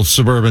little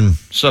suburban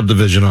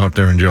subdivision out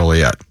there in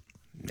Joliet.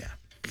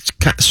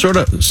 It's sort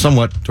of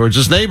somewhat towards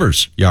his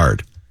neighbor's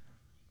yard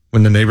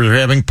when the neighbors are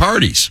having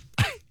parties.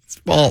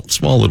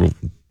 Small little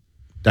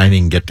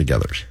dining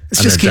get-togethers.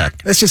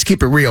 Let's just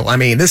keep it real. I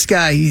mean, this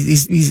guy,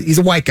 he's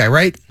a white guy,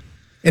 right?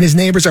 And his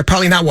neighbors are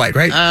probably not white,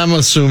 right? I'm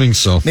assuming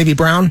so. Maybe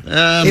brown?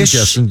 I'm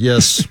guessing.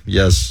 Yes.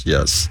 Yeah.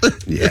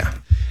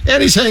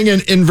 And he's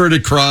hanging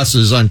inverted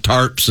crosses on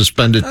tarps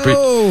suspended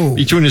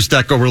between his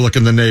deck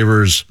overlooking the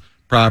neighbor's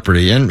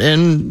property.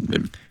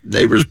 And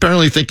neighbors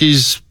apparently think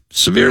he's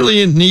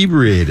severely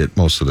inebriated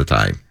most of the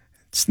time.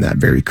 It's not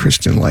very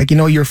Christian-like.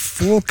 Your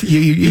full, no,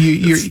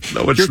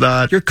 it's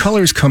not. Your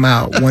colors come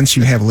out once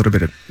you have a little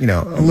bit of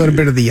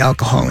the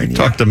alcohol in you.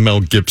 Talk to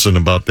Mel Gibson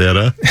about that,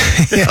 huh?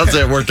 Yeah. How's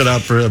that working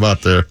out for him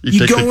out there?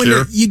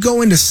 You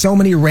go into so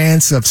many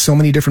rants of so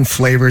many different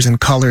flavors and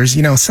colors.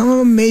 Some of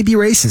them may be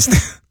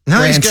racist.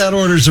 Now he's got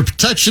orders of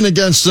protection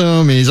against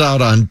him. He's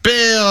out on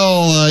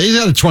bail. He's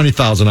got a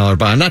 $20,000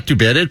 bond. Not too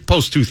bad. It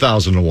posts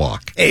 $2,000 to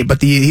walk. Hey,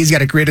 but he's got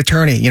a great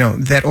attorney.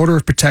 That order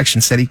of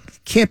protection said he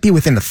can't be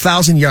within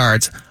 1,000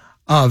 yards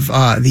of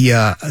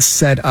the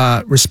said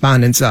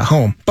respondent's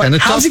home. But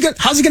how's he going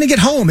to get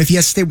home if he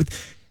has to stay with?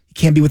 He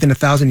can't be within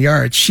 1,000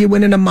 yards. She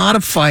went in to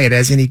modify it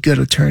as any good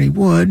attorney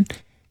would.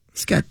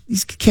 He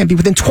can't be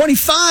within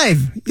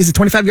 25. Is it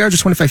 25 yards or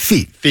 25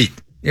 feet? Feet.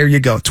 There you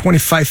go,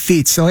 25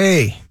 feet. So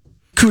hey.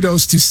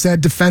 Kudos to said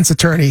defense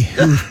attorney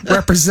who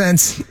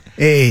represents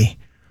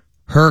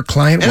her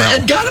client well.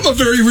 And got him a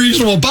very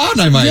reasonable bond,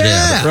 I might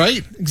add,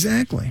 right?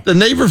 Exactly. The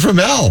neighbor from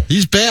hell,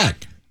 he's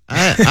back.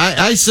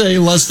 I say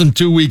less than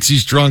 2 weeks,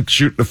 he's drunk,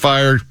 shooting a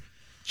fire,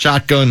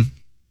 shotgun,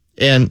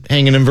 and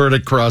hanging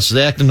inverted crosses,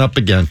 acting up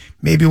again.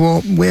 Maybe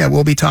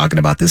we'll be talking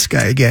about this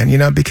guy again,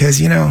 because,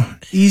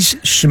 these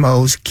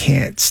schmoes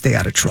can't stay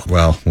out of trouble.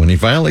 Well, when he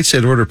violates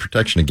that order of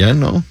protection again,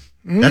 though,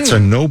 That's a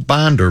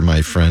no-bonder,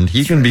 my friend.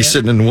 He's going to be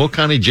sitting in Will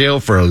County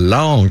Jail for a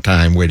long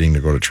time waiting to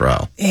go to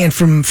trial. And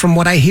from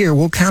what I hear,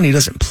 Will County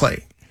doesn't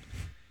play.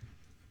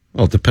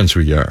 Well, it depends who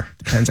you are.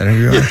 Depends on who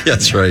you are.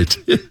 That's right.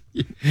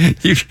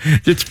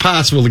 It's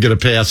possible to get a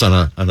pass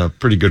on a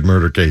pretty good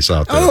murder case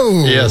out there.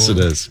 Oh. Yes, it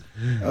is.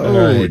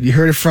 Oh, right. You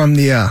heard it from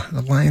the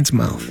lion's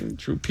mouth.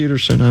 Drew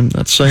Peterson, I'm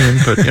not saying,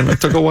 but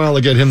it took a while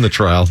to get him the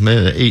trial.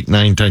 Maybe 8,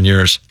 9, 10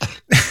 years.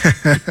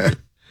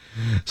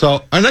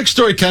 So our next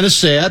story kind of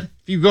sad.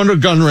 If you go to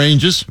gun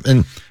ranges,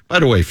 and by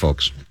the way,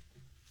 folks,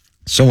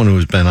 someone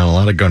who's been on a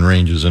lot of gun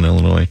ranges in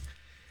Illinois,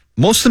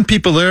 most of the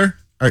people there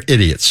are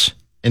idiots,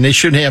 and they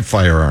shouldn't have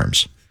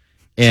firearms.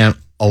 And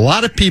a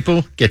lot of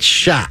people get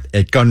shot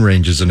at gun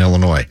ranges in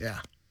Illinois. Yeah.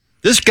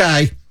 This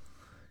guy,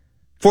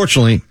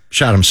 fortunately,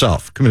 shot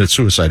himself, committed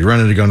suicide. He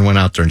rented a gun, went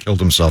out there and killed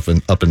himself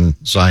up in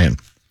Zion.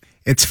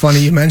 It's funny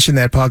you mentioned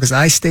that, Paul, because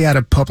I stay out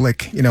of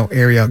public,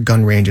 area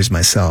gun ranges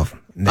myself.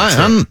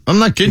 I'm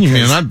not kidding you,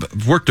 man.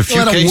 I've worked a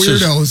few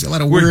cases. A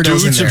lot of weirdos where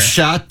dudes in there. have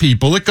shot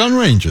people at gun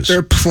ranges.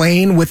 They're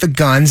playing with the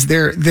guns.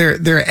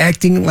 They're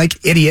acting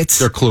like idiots.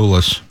 They're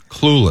clueless.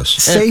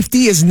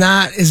 Safety is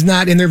not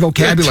in their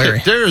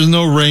vocabulary. There is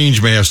no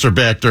range master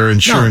back there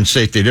ensuring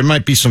safety. There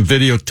might be some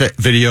video.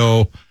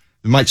 There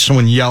might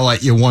someone yell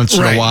at you once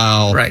in a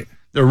while. Right.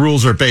 The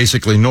rules are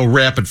basically no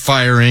rapid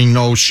firing,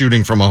 no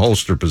shooting from a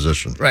holster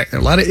position. Right. There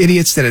are a lot of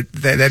idiots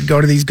that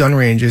go to these gun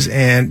ranges,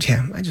 and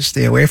I just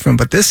stay away from them.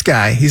 But this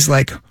guy, he's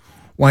like,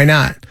 why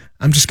not?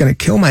 I'm just going to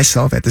kill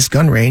myself at this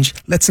gun range.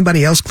 Let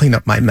somebody else clean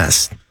up my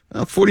mess.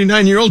 A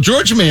 49-year-old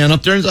Georgia man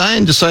up there in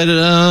Zion decided,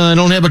 I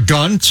don't have a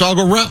gun, so I'll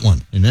go rent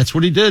one. And that's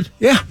what he did.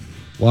 Yeah.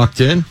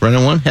 Walked in,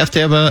 rented one. Have to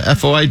have a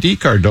FOID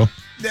card, though.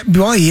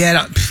 Well, he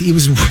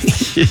was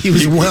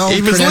well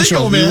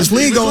credentialed. He was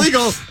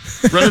legal.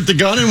 Rented the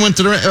gun and went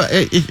to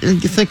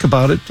you think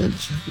about it.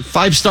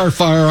 5-star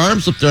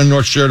firearms up there on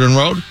North Sheridan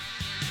Road.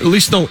 At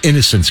least no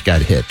innocents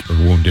got hit or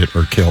wounded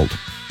or killed.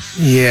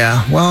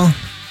 Yeah, well,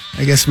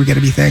 I guess we got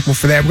to be thankful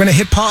for that. We're going to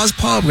hit pause,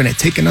 Paul. We're going to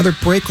take another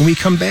break. When we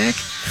come back,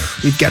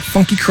 we've got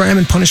funky crime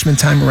and punishment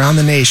time around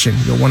the nation.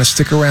 You'll want to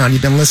stick around.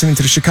 You've been listening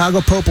to the Chicago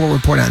PoPo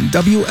Report on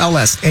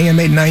WLS AM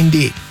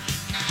 890.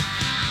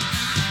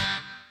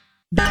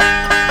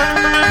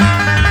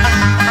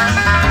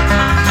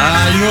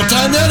 You know what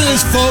time that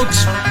is,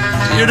 folks?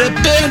 Hear that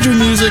banjo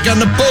music on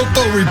the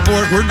PoPo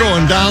Report. We're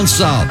going down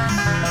south.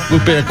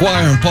 Lupe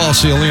Acquire and Paul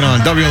Ciolino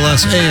on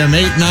WLS AM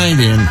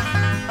 890, and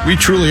we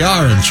truly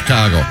are in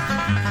Chicago.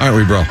 Aren't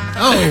we, bro?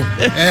 Oh,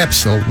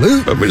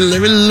 absolutely. But we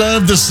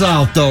love the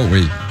South, don't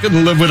we?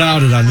 Couldn't live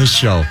without it on this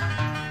show.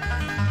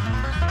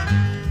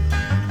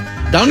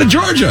 Down to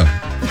Georgia.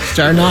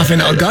 Starting off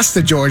in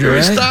Augusta, Georgia, right?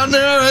 It's down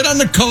there, right on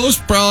the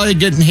coast, probably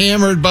getting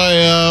hammered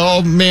by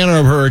all manner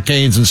of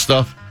hurricanes and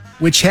stuff.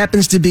 Which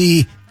happens to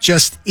be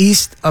just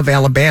east of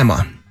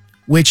Alabama,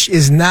 which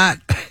is not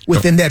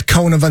within that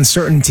cone of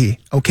uncertainty.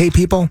 Okay,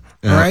 people?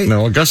 All right?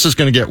 No, Augusta's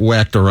going to get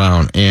whacked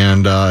around.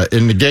 And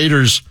in the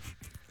Gators,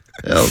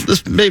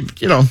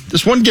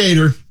 this one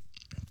Gator,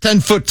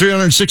 10-foot,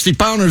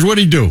 360-pounders,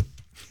 what'd he do?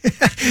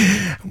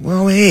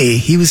 Well, hey,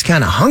 he was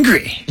kind of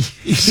hungry.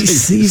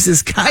 He's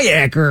this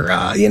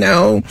kayaker,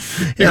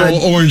 Big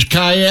old orange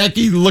kayak.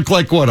 He looked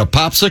like, what, a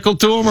popsicle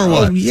to him or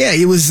what? Oh, yeah,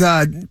 he was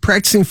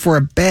practicing for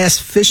a bass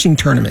fishing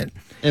tournament.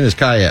 In his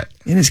kayak.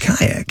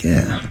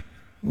 Yeah.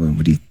 Well,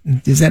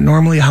 is that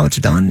normally how it's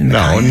done? In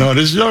No,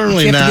 there's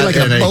normally not like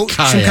in a boat,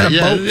 kayak. some kind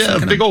of boat.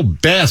 Yeah, a big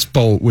old bass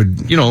boat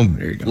with,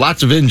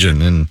 lots of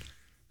engine and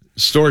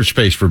storage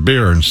space for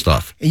beer and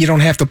stuff. And you don't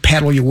have to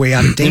paddle your way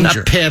out of danger. You're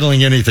not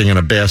paddling anything in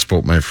a bass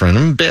boat, my friend.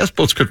 I mean, bass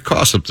boats could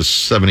cost up to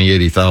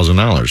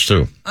 $70,000-$80,000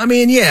 too. I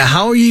mean, yeah.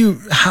 How are you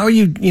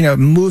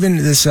moving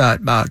this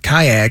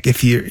kayak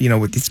if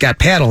it's got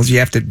paddles? You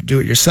have to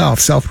do it yourself,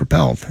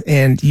 self-propelled,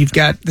 and you've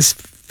got this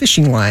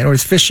fishing line or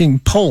this fishing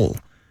pole.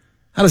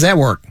 How does that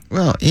work?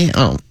 Well,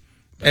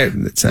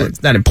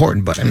 it's not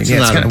important, but I mean, it's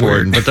kind of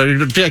weird. But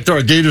back to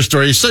our Gator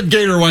story. He said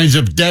Gator winds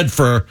up dead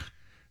for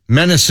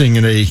menacing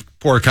a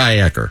poor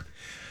kayaker.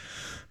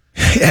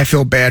 I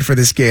feel bad for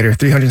this Gator,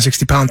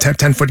 360-pound,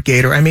 10-foot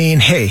Gator. I mean,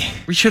 hey.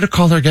 We should have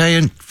called our guy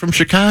in from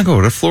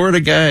Chicago, the Florida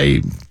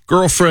guy,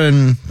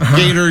 girlfriend,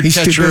 Gator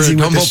catcher at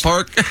Humboldt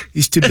Park.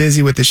 He's too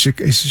busy with the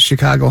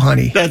Chicago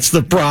honey. That's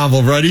the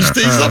problem, right? He's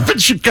up in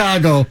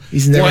Chicago,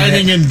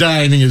 whining and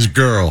dining his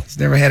girl. He's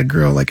never had a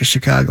girl like a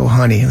Chicago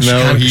honey.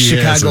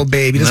 Chicago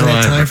babe. He doesn't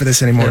have time for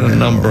this anymore. I got a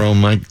number on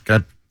my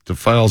got the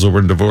files over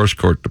in divorce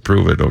court to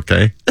prove it,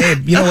 okay? Hey,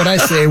 you know what I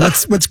say?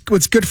 What's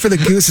good for the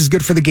goose is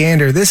good for the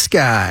gander. This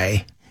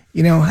guy,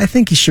 I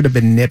think he should have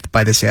been nipped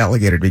by this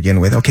alligator to begin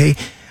with, okay?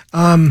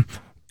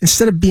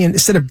 Instead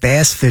of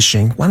bass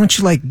fishing, why don't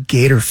you like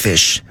gator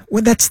fish?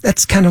 Well,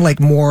 that's kind of like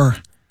more,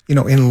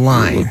 in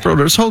line. Bro,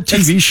 there's whole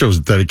TV shows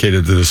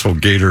dedicated to this whole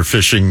gator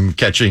fishing,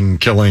 catching,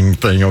 killing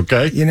thing,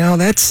 okay?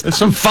 There's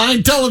some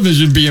fine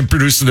television being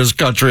produced in this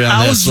country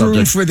on that subject.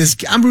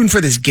 I'm rooting for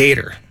this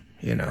gator.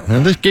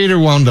 And this Gator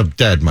wound up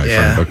dead, my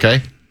friend,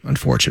 okay?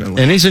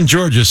 Unfortunately. And he's in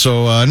Georgia,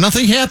 so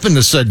nothing happened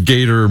to said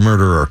Gator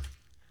murderer.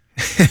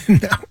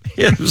 No.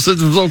 Yeah, it was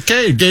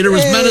okay. Gator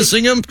was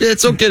menacing him.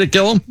 It's okay to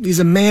kill him. He's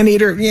a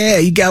man-eater. Yeah,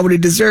 he got what he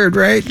deserved,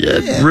 right?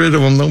 Get rid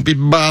of him. Don't be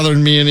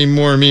bothering me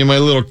anymore, me and my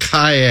little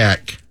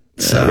kayak.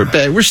 So we're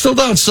back. We're still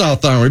down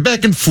south, aren't we?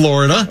 Back in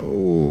Florida.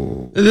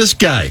 Oh. This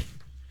guy.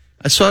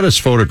 I saw this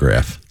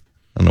photograph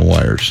on the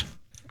wires.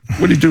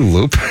 What do you do,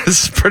 Loop?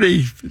 This is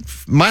pretty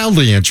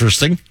mildly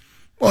interesting.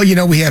 Well,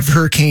 we have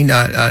Hurricane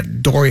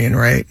Dorian,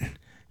 right?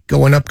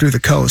 Going up through the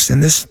coast.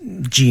 And this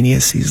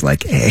genius, he's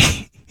like,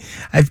 hey,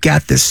 I've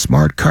got this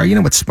smart car. You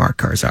know what smart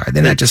cars are.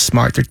 They're not just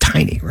smart. They're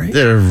tiny, right?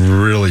 They're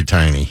really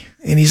tiny.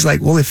 And he's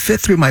like, well, it fit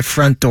through my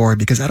front door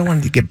because I don't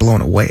want it to get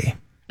blown away.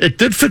 It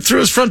did fit through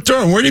his front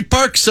door. And where did he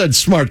park said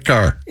smart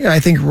car? Yeah, I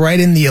think right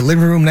in the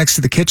living room next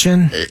to the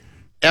kitchen. It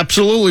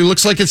absolutely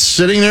looks like it's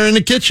sitting there in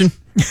the kitchen.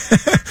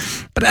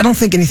 But I don't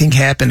think anything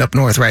happened up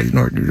north, right?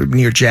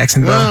 Near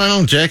Jacksonville. Well, I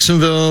don't.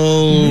 Jacksonville.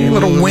 A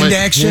little wind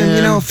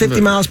action,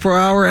 50 miles per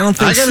hour. I don't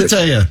think I got to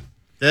tell you,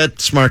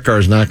 that smart car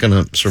is not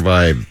going to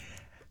survive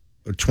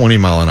a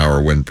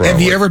 20-mile-an-hour wind, probably.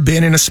 Have you ever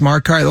been in a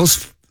smart car?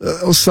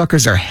 Those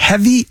suckers are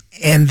heavy,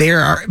 and they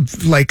are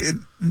like,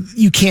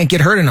 you can't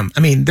get hurt in them. I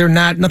mean,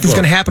 nothing's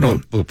going to happen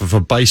to them. If a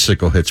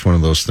bicycle hits one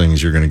of those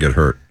things, you're going to get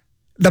hurt.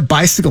 The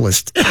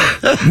bicyclist,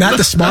 not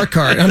the smart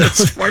car. The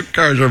smart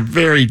cars are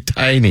very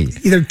tiny.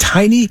 They're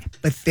tiny,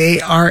 but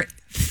they are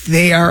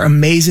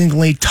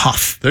amazingly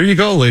tough. There you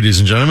go, ladies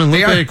and gentlemen.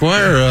 Lupe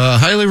Aguirre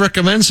highly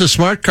recommends a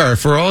smart car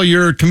for all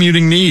your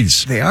commuting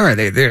needs. They are.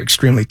 They're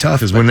extremely tough.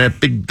 Because when that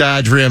big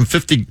Dodge Ram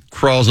 50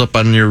 crawls up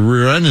on your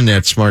rear end in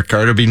that smart car,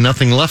 there'll be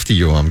nothing left of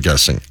you, I'm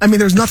guessing. I mean,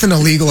 there's nothing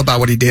illegal about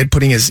what he did,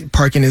 parking his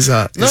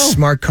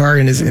smart car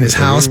in his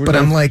house. But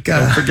I'm like,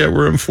 don't forget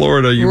we're in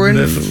Florida. We're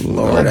in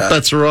Florida. All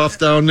bets are off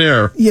down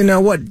there. You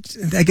know what?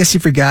 I guess you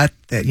forgot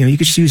that you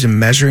could just use a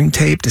measuring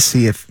tape to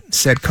see if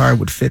said car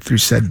would fit through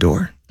said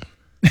door.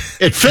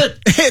 It fit.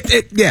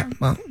 Yeah.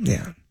 Well,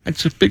 yeah.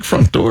 It's a big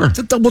front door. It's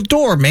a double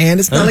door, man.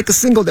 It's not like a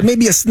single.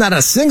 Maybe it's not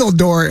a single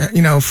door,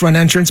 front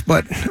entrance,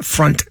 but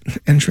front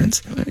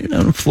entrance.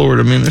 In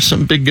Florida, there's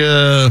some big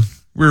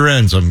rear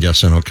ends, I'm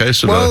guessing. Okay,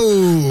 so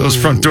those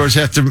front doors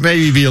have to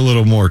maybe be a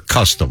little more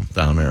custom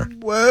down there.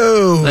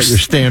 Whoa! Not your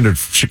standard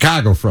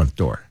Chicago front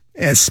door.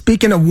 Yeah,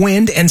 speaking of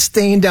wind and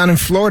staying down in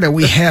Florida,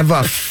 we have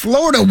a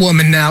Florida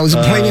woman now who's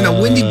blaming a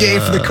windy day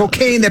for the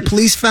cocaine that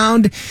police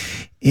found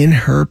in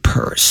her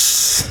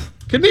purse.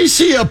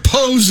 Kinesia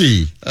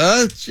Posey.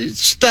 She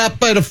stopped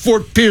by the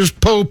Fort Pierce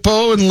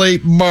PoPo in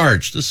late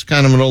March. This is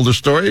kind of an older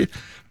story.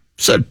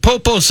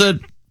 PoPo said,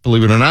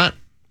 believe it or not,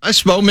 I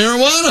smell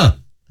marijuana.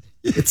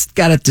 It's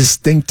got a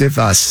distinctive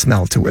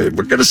smell to it.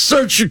 We're going to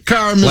search your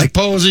car, Miss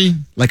Posey.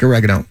 Like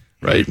oregano.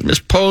 Right. Miss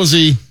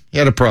Posey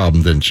had a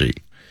problem, didn't she?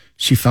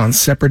 She found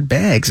separate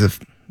bags of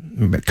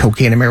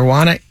cocaine and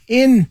marijuana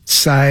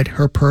inside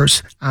her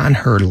purse on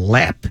her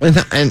lap.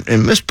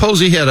 And Miss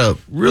Posey had a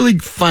really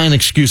fine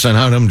excuse on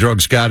how them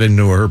drugs got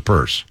into her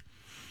purse,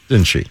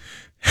 didn't she?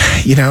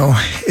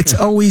 It's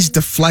always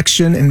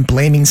deflection and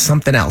blaming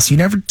something else. You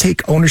never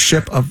take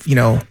ownership of,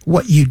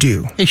 what you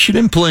do. Hey, she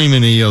didn't blame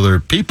any other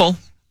people.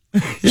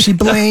 She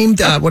blamed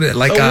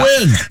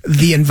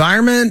the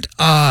environment,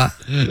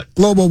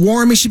 global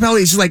warming.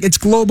 She's like, it's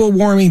global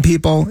warming,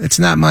 people. It's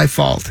not my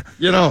fault.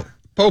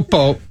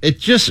 PoPo,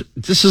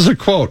 this is a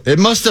quote. It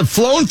must have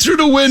flown through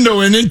the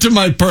window and into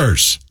my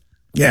purse.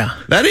 Yeah.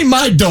 That ain't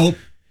my dope.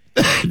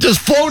 Just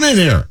flown in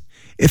here.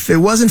 If it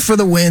wasn't for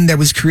the wind that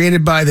was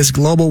created by this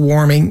global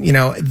warming,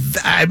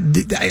 I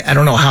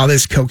don't know how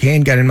this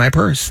cocaine got in my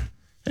purse.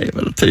 Hey,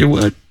 but I'll tell you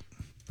what.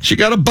 She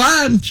got a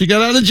bond. She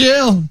got out of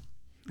jail.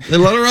 They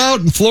let her out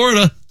in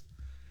Florida.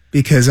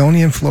 Because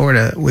only in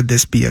Florida would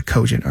this be a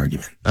cogent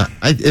argument.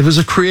 It was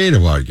a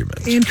creative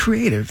argument. And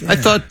creative, yeah. I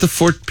thought the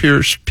Fort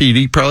Pierce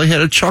PD probably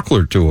had a chuckle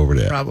or two over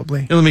there.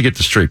 Probably. Hey, let me get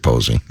this straight,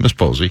 Posey. Miss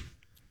Posey.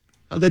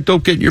 How'd that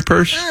dope get in your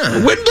purse?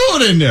 The wind blew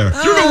it in there.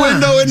 Through the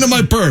window into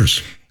my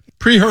purse.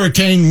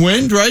 Pre-hurricane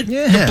wind, right?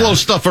 Yeah. You blow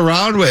stuff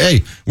around.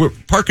 Hey, we're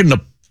parking the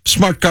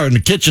smart car in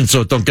the kitchen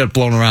so it don't get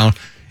blown around.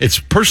 It's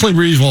personally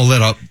reasonable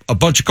that a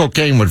bunch of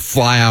cocaine would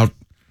fly out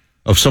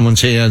of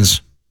someone's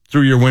hands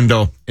through your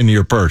window into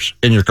your purse,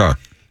 in your car.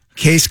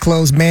 Case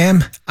closed,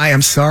 ma'am. I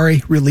am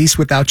sorry. Release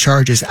without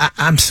charges.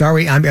 I'm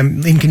sorry. I'm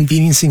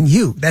inconveniencing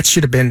you. That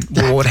should have been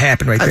what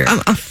happened right there.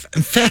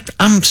 In fact,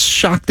 I'm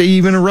shocked they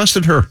even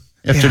arrested her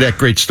after that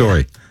great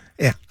story.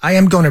 Yeah, I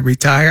am going to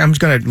retire. I'm just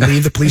going to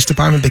leave the police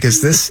department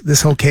because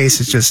this whole case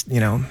is just,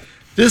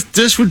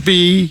 This would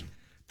be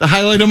the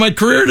highlight of my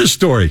career, this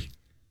story.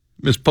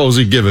 Miss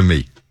Posey giving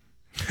me.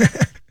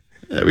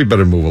 Yeah, we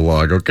better move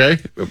along, okay?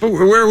 But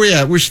where are we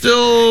at? We're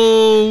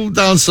still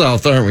down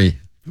south, aren't we?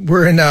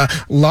 We're in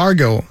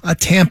Largo, a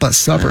Tampa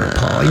suburb,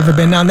 Paul. You ever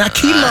been down that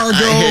Key Largo?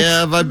 I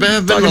have. I've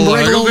been to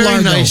Largo.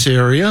 Very nice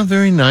area.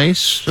 Very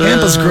nice.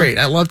 Tampa's great.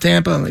 I love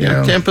Tampa.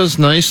 Tampa's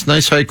nice.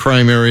 Nice high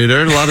crime area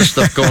there. A lot of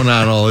stuff going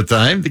on all the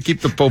time to keep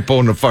the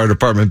PoPo and the fire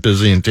department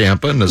busy in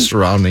Tampa and the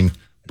surrounding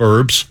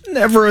burbs.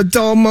 Never a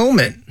dull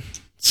moment.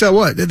 So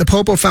what? The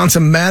PoPo found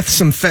some meth,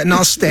 some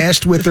fentanyl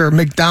stashed with their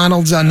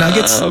McDonald's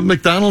nuggets?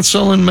 McDonald's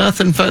selling meth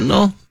and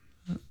fentanyl?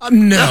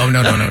 No.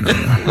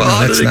 Well,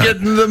 how did it get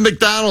into the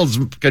McDonald's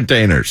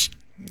containers?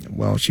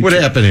 Well, what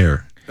happened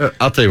here?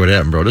 I'll tell you what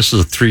happened, bro. This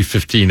is a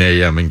 3:15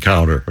 a.m.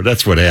 encounter.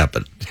 That's what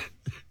happened.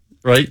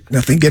 Right?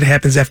 Nothing good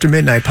happens after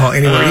midnight, Paul,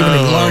 anywhere, even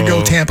in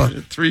Largo, Tampa.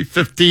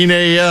 3:15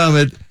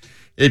 a.m.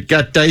 It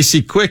got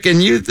dicey quick,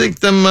 and you think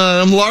them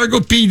Largo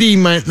PD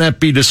might not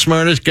be the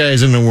smartest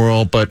guys in the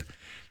world, but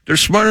they're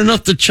smart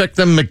enough to check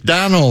them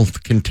McDonald's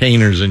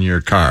containers in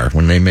your car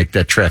when they make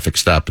that traffic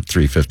stop at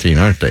 3:15,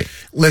 aren't they?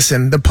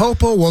 Listen, the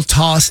PoPo will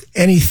toss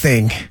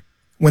anything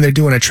when they're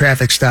doing a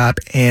traffic stop,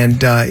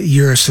 and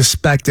you're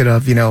suspected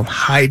of,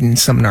 hiding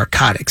some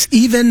narcotics,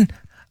 even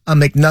a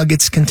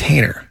McNuggets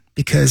container,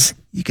 because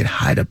you can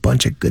hide a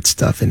bunch of good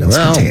stuff in those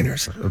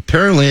containers.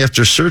 Apparently,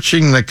 after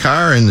searching the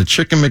car in the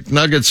Chicken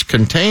McNuggets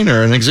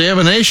container, an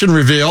examination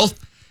revealed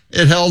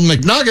it held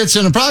McNuggets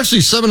and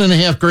approximately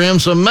 7.5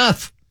 grams of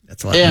meth.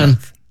 That's a lot and of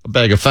meth. A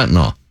bag of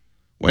fentanyl,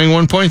 weighing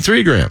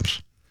 1.3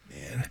 grams.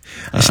 Man,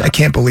 I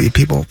can't believe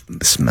people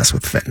mess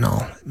with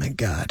fentanyl. My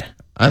God.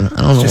 I don't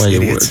know why you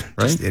would,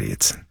 right? Just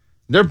idiots.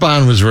 Their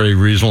bond was a very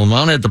reasonable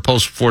amount. They had to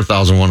post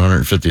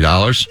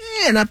 $4,150.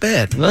 Yeah, not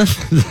bad. Not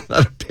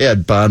a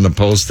bad bond to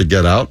post to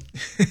get out.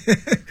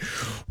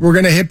 We're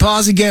going to hit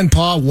pause again,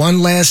 Paul,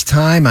 one last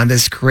time on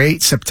this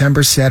great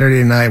September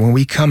Saturday night. When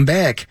we come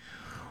back,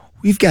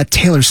 we've got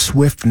Taylor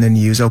Swift in the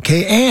news,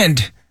 okay?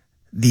 And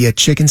the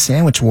chicken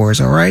sandwich wars,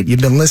 all right?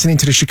 You've been listening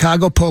to the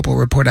Chicago PoPo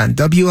Report on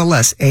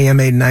WLS AM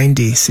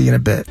 890. See you in a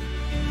bit.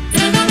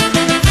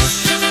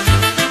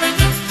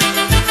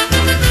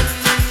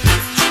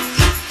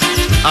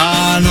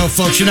 No,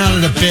 folks, you're not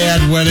at a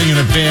bad wedding and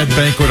a bad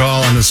banquet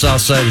hall on the south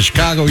side of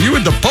Chicago. You're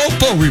at the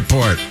PoPo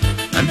Report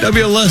on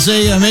WLS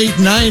AM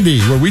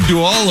 890, where we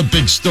do all the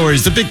big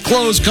stories, the big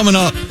close coming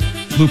up.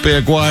 Lupe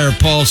Aguirre,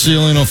 Paul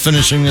Ciolino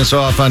finishing this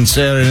off on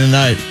Saturday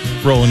night.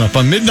 Rolling up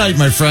on midnight,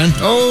 my friend.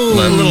 Oh.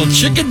 A little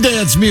chicken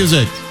dance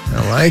music.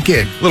 I like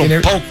it.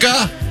 Little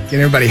polka.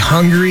 Getting everybody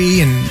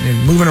hungry and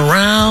moving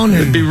around.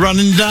 And be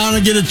running down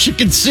and get a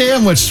chicken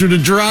sandwich through the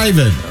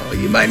drive-in. Oh,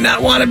 you might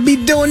not want to be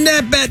doing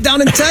that down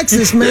in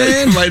Texas,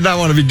 man. You might not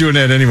want to be doing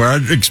that anywhere.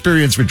 Our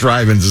experience with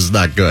drive-ins is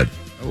not good.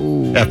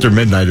 Oh. After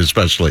midnight,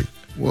 especially.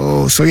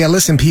 Whoa. So,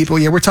 listen, people.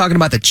 We're talking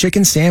about the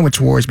chicken sandwich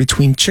wars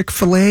between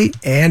Chick-fil-A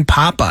and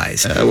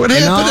Popeyes. What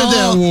happened to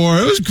that war?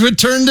 It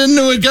turned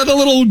into, it got a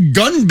little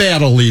gun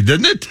battle-y,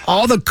 didn't it?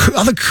 All the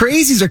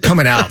crazies are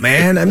coming out,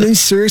 man. I mean,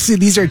 seriously,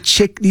 these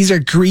are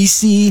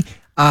greasy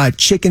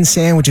chicken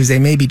sandwiches. They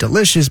may be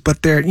delicious,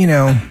 but they're,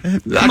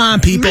 come on,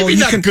 people. Maybe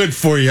not good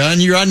for you.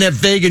 And you're on that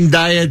vegan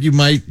diet, you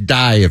might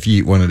die if you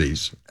eat one of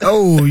these.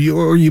 Oh,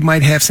 or you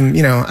might have some,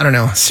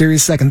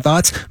 serious second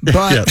thoughts. But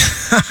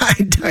yes. I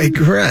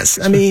digress.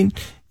 I mean,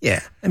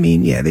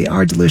 they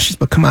are delicious,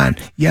 but come on.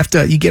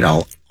 You get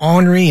all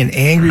ornery and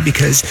angry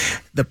because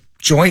the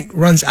joint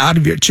runs out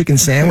of your chicken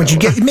sandwich.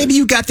 Maybe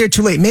you got there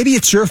too late. Maybe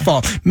it's your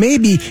fault.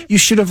 Maybe you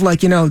should have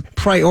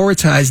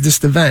prioritized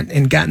this event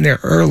and gotten there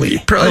early. You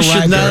probably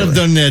should not have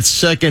done that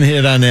second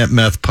hit on that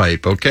meth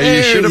pipe, okay?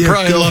 You should have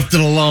probably left it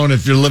alone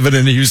if you're living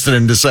in Houston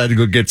and decided to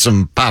go get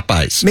some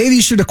Popeyes. Maybe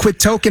you should have quit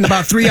toking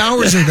about 3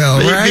 hours ago,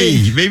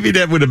 right? Maybe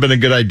that would have been a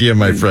good idea,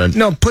 my friend.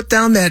 No, put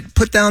down that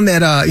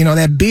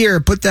that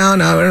beer, put down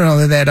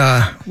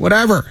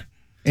whatever.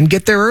 And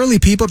get there early,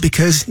 people,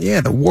 because,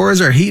 the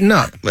wars are heating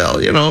up. Well,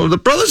 the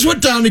brothers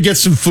went down to get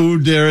some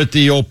food there at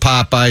the old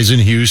Popeyes in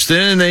Houston,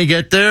 and they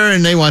get there,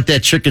 and they want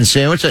that chicken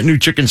sandwich, that new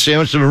chicken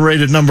sandwich that was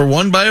rated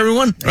 #1 by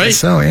everyone, right?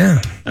 So,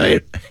 yeah.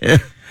 Right?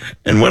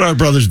 And what our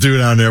brothers do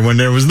down there when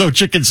there was no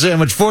chicken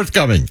sandwich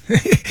forthcoming?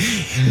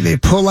 They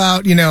pull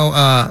out,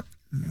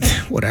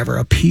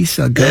 a piece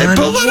of gun. They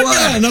pulled out a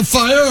gun, a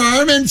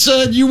firearm, and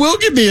said, "You will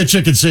give me a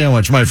chicken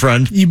sandwich, my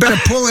friend. You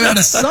better pull it out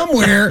of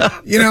somewhere,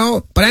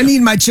 but I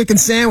need my chicken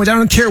sandwich. I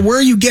don't care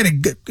where you get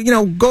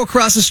it. Go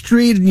across the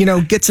street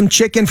and, get some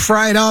chicken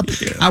fried up.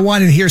 Yeah. I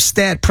want it here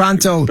stat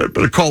pronto.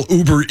 Better call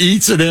Uber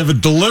Eats and have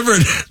it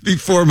delivered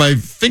before my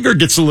finger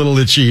gets a little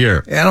itchy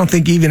here." I don't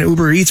think even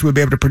Uber Eats would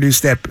be able to produce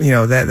that,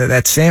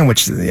 that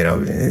sandwich.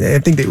 I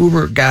think the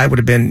Uber guy would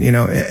have been,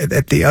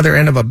 at the other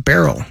end of a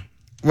barrel.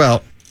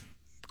 Well,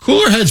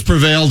 cooler heads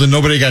prevailed and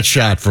nobody got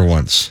shot for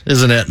once.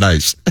 Isn't that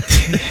nice?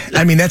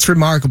 I mean, that's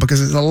remarkable because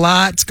there's a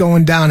lot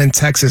going down in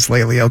Texas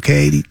lately,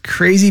 okay? The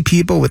crazy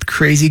people with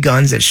crazy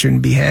guns that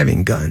shouldn't be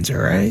having guns, all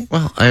right?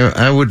 Well,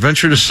 I would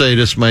venture to say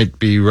this might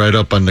be right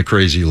up on the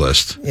crazy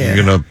list. Yeah.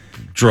 You're going to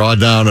draw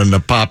down on the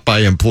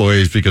Popeye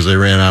employees because they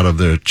ran out of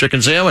their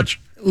chicken sandwich.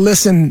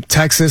 Listen,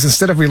 Texas,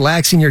 instead of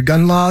relaxing your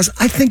gun laws,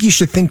 I think you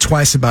should think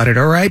twice about it,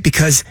 all right?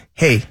 Because,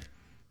 hey,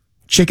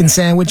 chicken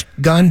sandwich,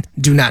 gun,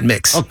 do not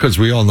mix. Oh, because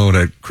we all know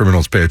that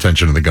criminals pay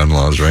attention to the gun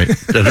laws, right?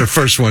 They're the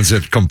first ones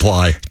that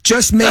comply.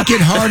 Just make it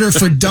harder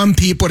for dumb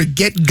people to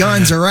get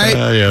guns, all right?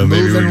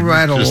 Maybe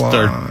right along. Just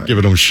start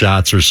giving them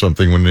shots or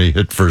something when they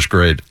hit first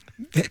grade.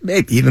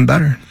 Maybe even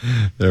better.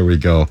 There we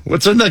go.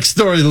 What's our next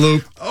story,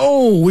 Luke?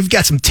 Oh, we've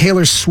got some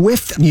Taylor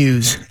Swift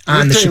news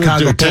on the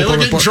Chicago PoPo Report. Taylor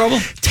get in trouble?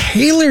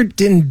 Taylor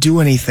didn't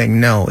do anything.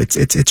 No,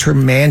 it's her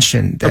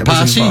mansion that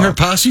was involved. Her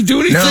posse do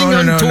anything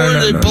on tour?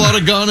 They pull out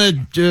a gun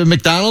at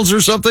McDonald's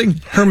or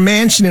something? Her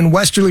mansion in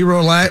Westerly,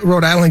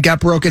 Rhode Island got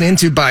broken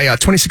into by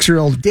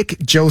 26-year-old Dick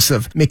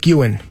Joseph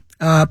McEwen.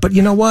 But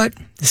you know what?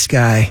 This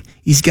guy,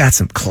 he's got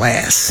some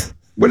class.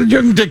 What did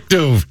young Dick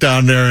do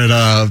down there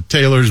at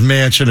Taylor's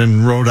mansion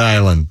in Rhode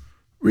Island?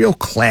 Real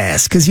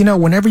class. Because,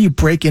 whenever you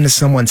break into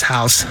someone's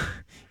house,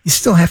 you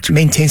still have to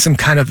maintain some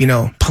kind of,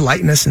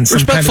 politeness and some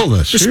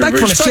respectfulness. Kind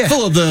of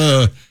respectful of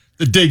the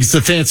digs, the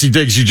fancy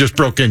digs you just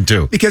broke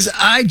into. Because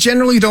I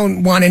generally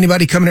don't want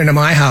anybody coming into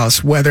my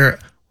house, whether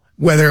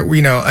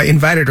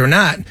invited or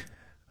not,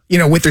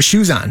 with their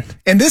shoes on.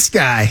 And this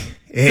guy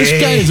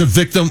is a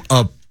victim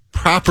of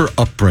proper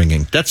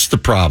upbringing. That's the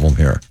problem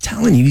here. I'm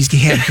telling you, he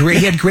had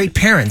great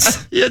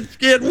parents. he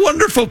had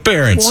wonderful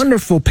parents.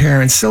 Wonderful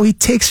parents. So he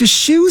takes his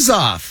shoes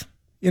off,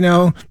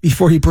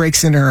 before he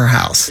breaks into her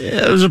house.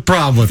 Yeah, there's a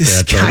problem with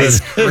this that.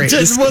 Guy's great.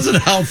 It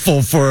wasn't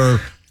helpful for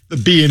the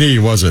B&E,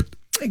 was it?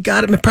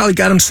 It probably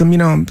got him some,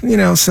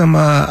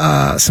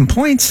 some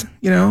points,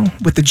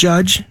 with the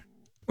judge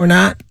or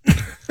not.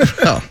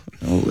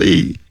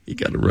 He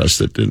got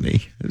arrested, didn't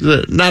he?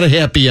 Not a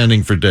happy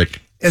ending for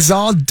Dick. As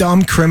all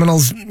dumb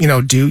criminals,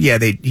 do. Yeah,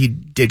 he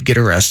did get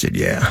arrested.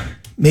 Yeah,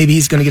 maybe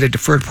he's going to get a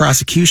deferred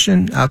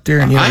prosecution out there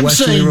in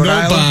Westerly, Rhode Island.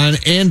 I'm saying no bond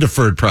and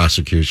deferred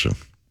prosecution.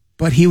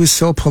 But he was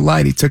so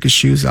polite, he took his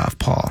shoes off,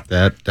 Paul.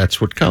 That's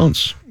what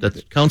counts.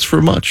 That counts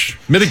for much.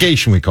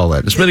 Mitigation, we call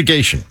that. It's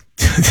mitigation.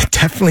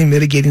 Definitely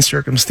mitigating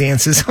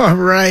circumstances. All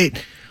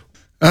right.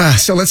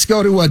 So let's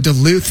go to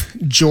Duluth,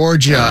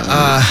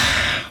 Georgia.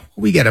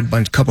 We got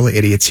couple of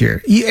idiots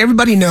here.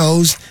 Everybody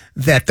knows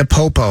that the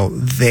PoPo,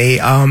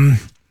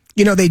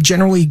 they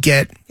generally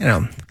get,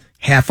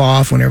 half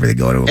off whenever they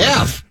go to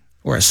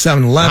or a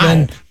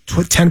 7-Eleven,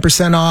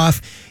 10%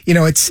 off.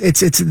 It's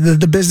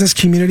the business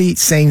community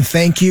saying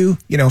thank you,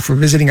 for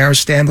visiting our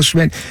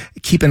establishment,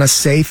 keeping us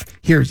safe.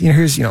 Here's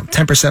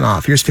 10%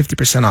 off. Here's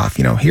 50% off.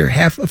 Here,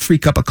 have a free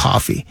cup of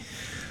coffee.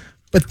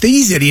 But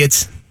these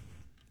idiots,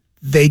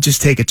 they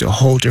just take it to a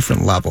whole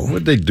different level.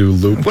 What'd they do,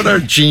 Luke? Okay. What our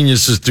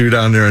geniuses do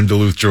down there in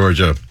Duluth,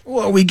 Georgia?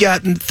 Well, we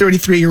got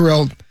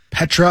 33-year-old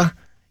Petra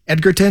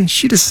Edgerton.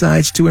 She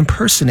decides to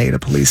impersonate a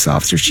police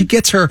officer. She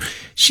gets her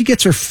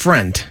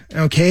friend,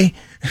 okay?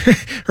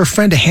 Her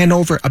friend to hand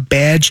over a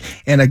badge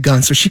and a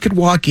gun so she could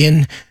walk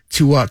in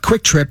to a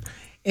Quick Trip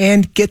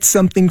and get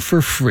something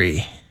for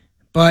free.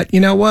 But you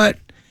know what?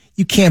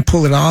 You can't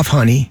pull it off,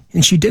 honey.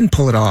 And she didn't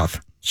pull it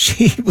off.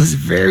 She was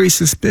very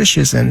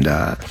suspicious, and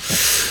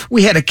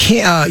we had an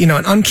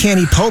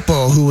uncanny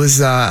PoPo who was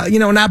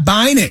not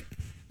buying it.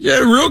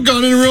 Yeah, a real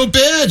gun and a real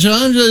badge,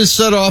 huh? Just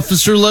said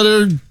officer, let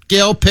her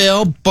gal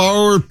pal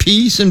borrow her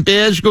piece and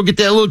badge, go get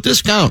that little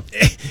discount.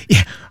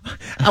 Yeah.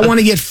 I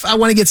want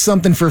to get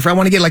something for free. I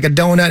want to get like a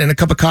donut and a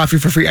cup of coffee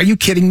for free. Are you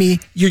kidding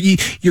me?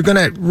 You're going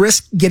to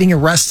risk getting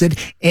arrested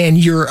and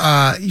your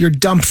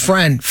dumb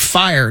friend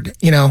fired,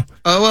 for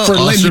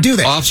letting you do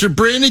that. Officer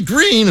Brandy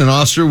Green, an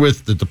officer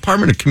with the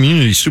Department of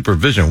Community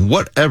Supervision,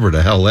 whatever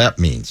the hell that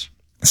means.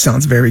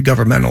 Sounds very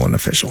governmental and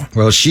official.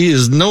 Well, she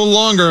is no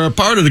longer a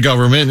part of the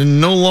government and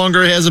no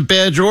longer has a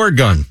badge or a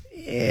gun.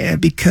 Yeah,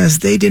 because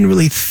they didn't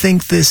really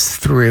think this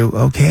through,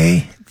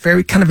 okay?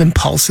 Very kind of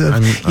impulsive,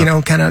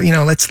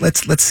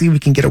 let's see if we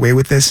can get away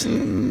with this.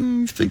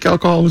 You think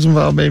alcohol was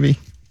involved, maybe?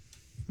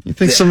 You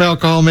think some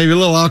alcohol, maybe a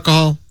little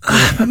alcohol?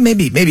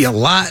 Maybe a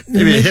lot.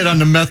 Maybe a hit on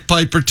the meth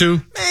pipe or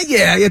two?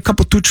 Yeah, a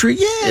couple, 2, 3.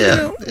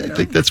 Yeah. I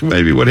think that's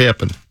maybe what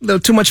happened. A little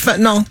too much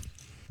fentanyl.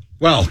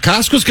 Well,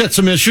 Costco's got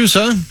some issues,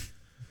 huh?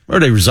 Or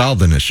they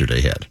resolved an issue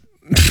they had.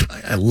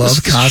 I love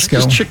Costco.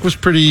 This chick was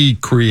pretty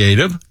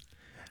creative.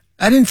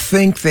 I didn't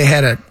think they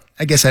had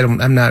I guess I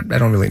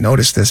don't really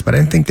notice this, but I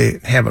didn't think they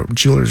have a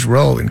jeweler's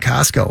row in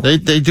Costco.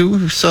 They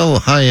do sell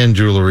high-end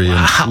jewelry and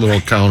a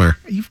little counter.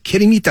 Are you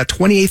kidding me? That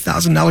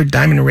 $28,000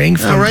 diamond ring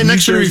from right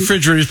next to the Jersey?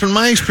 refrigerator. From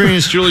my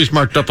experience, jewelry's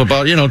marked up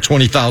about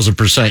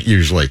 20,000%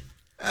 usually.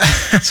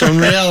 So in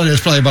reality,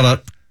 it's probably about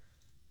a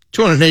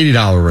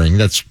 $280 ring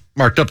that's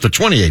marked up to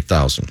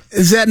 $28,000.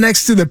 Is that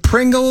next to the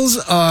Pringles,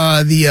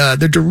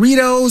 the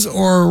Doritos,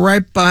 or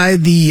right by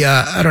the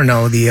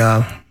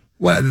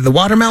the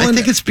watermelon? I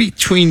think it's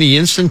between the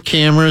instant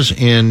cameras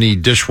and the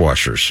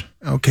dishwashers.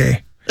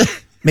 Okay.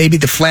 Maybe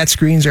the flat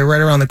screens are right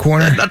around the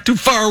corner. Not too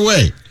far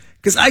away.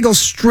 Because I go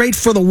straight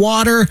for the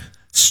water,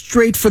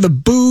 straight for the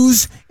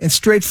booze, and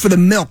straight for the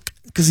milk.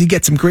 Because you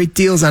get some great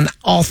deals on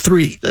all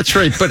three. That's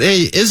right. But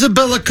hey,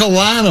 Isabella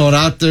Colano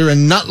out there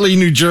in Nutley,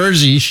 New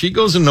Jersey, she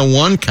goes into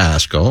one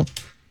Costco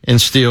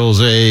and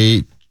steals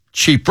a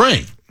cheap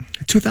ring.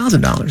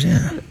 $2,000,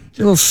 yeah.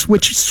 A little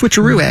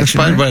switcheroo action.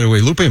 By the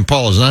way, Lupe and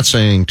Paul is not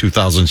saying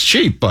 2,000 is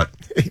cheap, but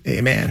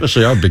hey, man,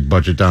 especially our big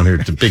budget down here,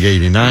 it's a big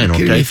 89.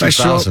 Okay,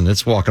 2,000,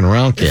 it's walking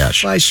around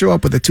cash. If I show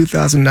up with a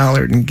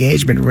 $2,000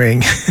 engagement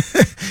ring,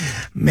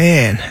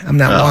 man, I'm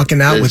not walking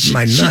out with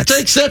my nuts. She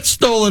takes that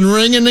stolen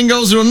ring and then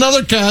goes to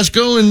another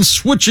Costco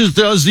and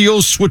does the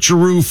old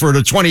switcheroo for the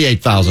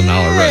 $28,000 ring.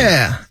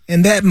 Yeah,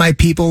 and that, my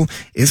people,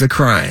 is a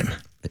crime.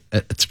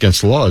 It's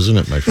against the law, isn't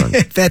it, my friend?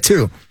 That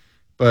too.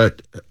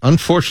 But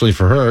unfortunately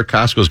for her,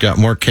 Costco's got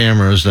more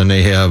cameras than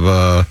they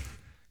have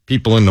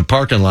people in the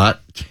parking lot.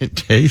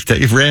 They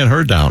ran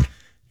her down.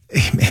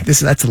 Hey, man,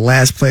 that's the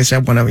last place I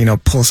want to,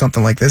 pull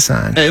something like this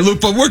on. Hey,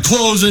 Luke, but we're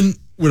closing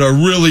with a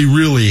really,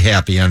 really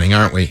happy ending,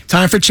 aren't we?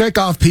 Time for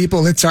checkoff,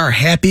 people. It's our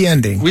happy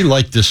ending. We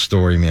like this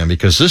story, man,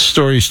 because this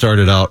story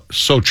started out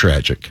so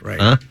tragic. Right.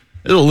 Huh?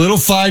 There's a little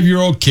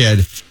 5-year-old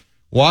kid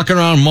walking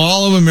around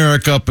Mall of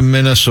America up in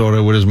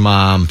Minnesota with his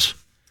moms,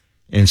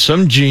 and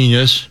some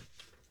genius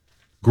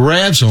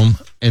grabs him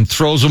and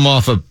throws him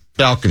off a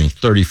balcony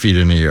 30 feet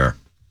in the air.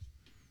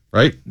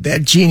 Right?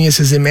 That genius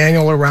is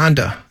Emmanuel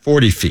Aranda.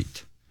 40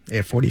 feet.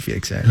 Yeah, 40 feet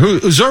exactly.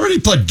 Who's already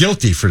pled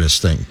guilty for this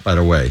thing, by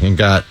the way, and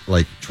got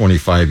like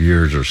 25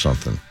 years or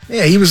something.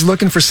 Yeah, he was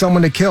looking for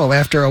someone to kill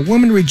after a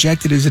woman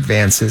rejected his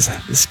advances.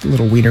 This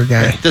little wiener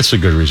guy. Hey, that's a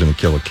good reason to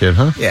kill a kid,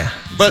 huh? Yeah,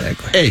 But,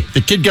 exactly. hey,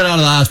 the kid got out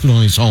of the hospital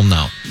and he's home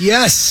now.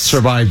 Yes.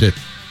 Survived it.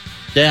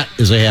 That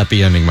is a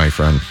happy ending, my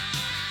friend.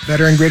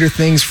 Better and greater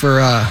things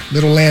for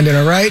little Landon,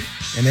 all right?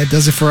 And that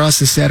does it for us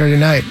this Saturday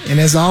night. And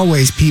as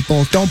always,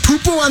 people, don't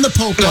poo-poo on the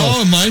PoPo.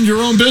 No, mind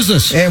your own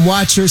business. And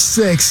watch your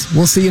 6.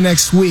 We'll see you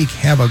next week.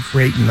 Have a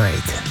great night.